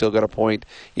Calgary still got a point,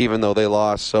 even though they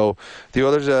lost. So the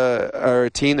Oilers are a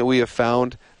team that we have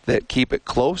found that keep it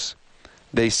close.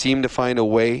 They seem to find a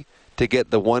way to get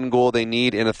the 1 goal they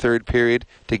need in a third period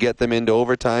to get them into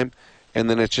overtime. And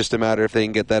then it's just a matter if they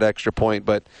can get that extra point.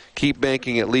 But keep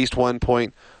banking at least 1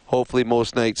 point, hopefully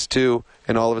most nights 2,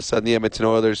 and all of a sudden the Edmonton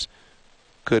Oilers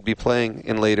could be playing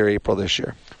in later April this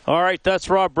year. All right, that's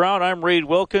Rob Brown. I'm Reed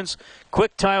Wilkins.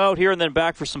 Quick timeout here and then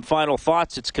back for some final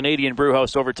thoughts. It's Canadian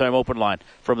Brewhouse Overtime Open Line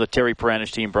from the Terry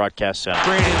Paranych Team Broadcast Center.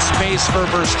 Created space for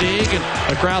Versteeg,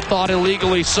 and the crowd thought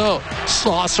illegally so.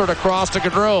 Slauson across to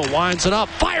Gaudreau, winds it up,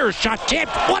 fires, shot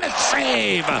tipped. What a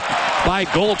save by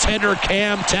goaltender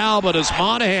Cam Talbot as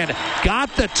Monahan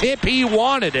got the tip. He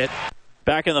wanted it.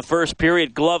 Back in the first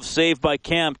period, glove save by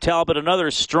Cam Talbot.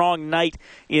 Another strong night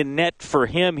in net for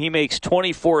him. He makes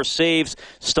 24 saves,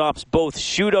 stops both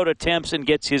shootout attempts, and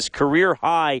gets his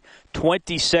career-high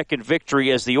 22nd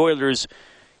victory as the Oilers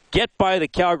get by the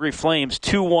Calgary Flames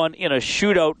 2-1 in a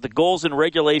shootout. The goals in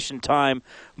regulation time,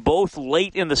 both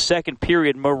late in the second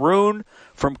period. Maroon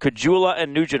from Caggiula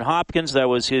and Nugent-Hopkins. That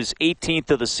was his 18th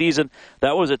of the season.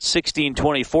 That was at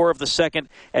 16:24 of the second.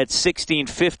 At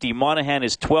 16:50, Monahan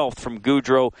is 12th from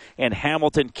Gaudreau and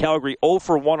Hamilton. Calgary 0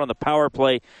 for 1 on the power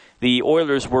play. The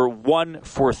Oilers were 1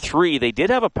 for 3. They did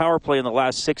have a power play in the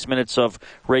last 6 minutes of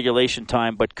regulation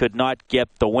time, but could not get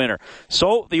the winner.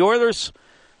 So the Oilers,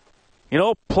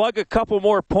 plug a couple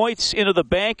more points into the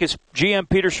bank. As GM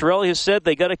Peter Chiarelli has said,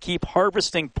 they got to keep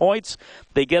harvesting points.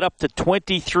 They get up to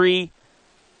 23,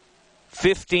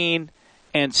 15,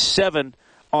 and 7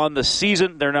 on the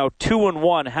season. They're now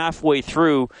 2-1 halfway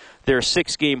through their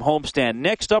 6-game homestand.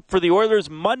 Next up for the Oilers,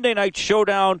 Monday night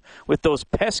showdown with those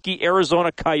pesky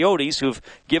Arizona Coyotes who've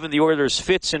given the Oilers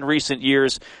fits in recent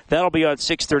years. That'll be on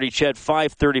 6:30 CHED,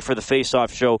 5:30 for the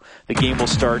face-off show. The game will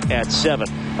start at 7.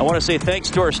 I want to say thanks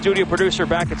to our studio producer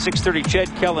back at 6:30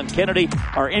 CHED, Kellen Kennedy,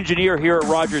 our engineer here at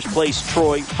Rogers Place,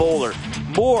 Troy Bowler.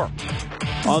 More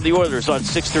on the Oilers on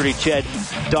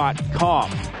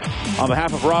 630ched.com. On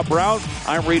behalf of Rob Brown,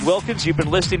 I'm Reed Wilkins. You've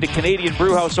been listening to Canadian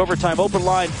Brewhouse Overtime Open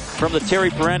Line from the Terry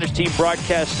Paranych Team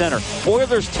Broadcast Center.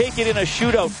 Oilers take it in a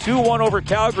shootout, 2-1 over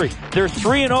Calgary. They're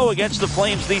 3-0 against the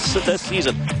Flames this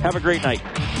season. Have a great night.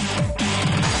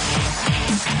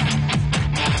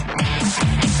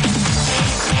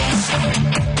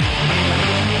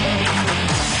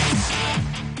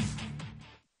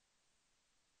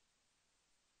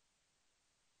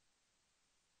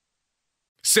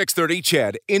 .630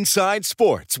 CHED Inside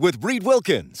Sports with Reed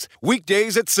Wilkins.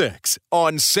 Weekdays at 6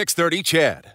 on 630 CHED.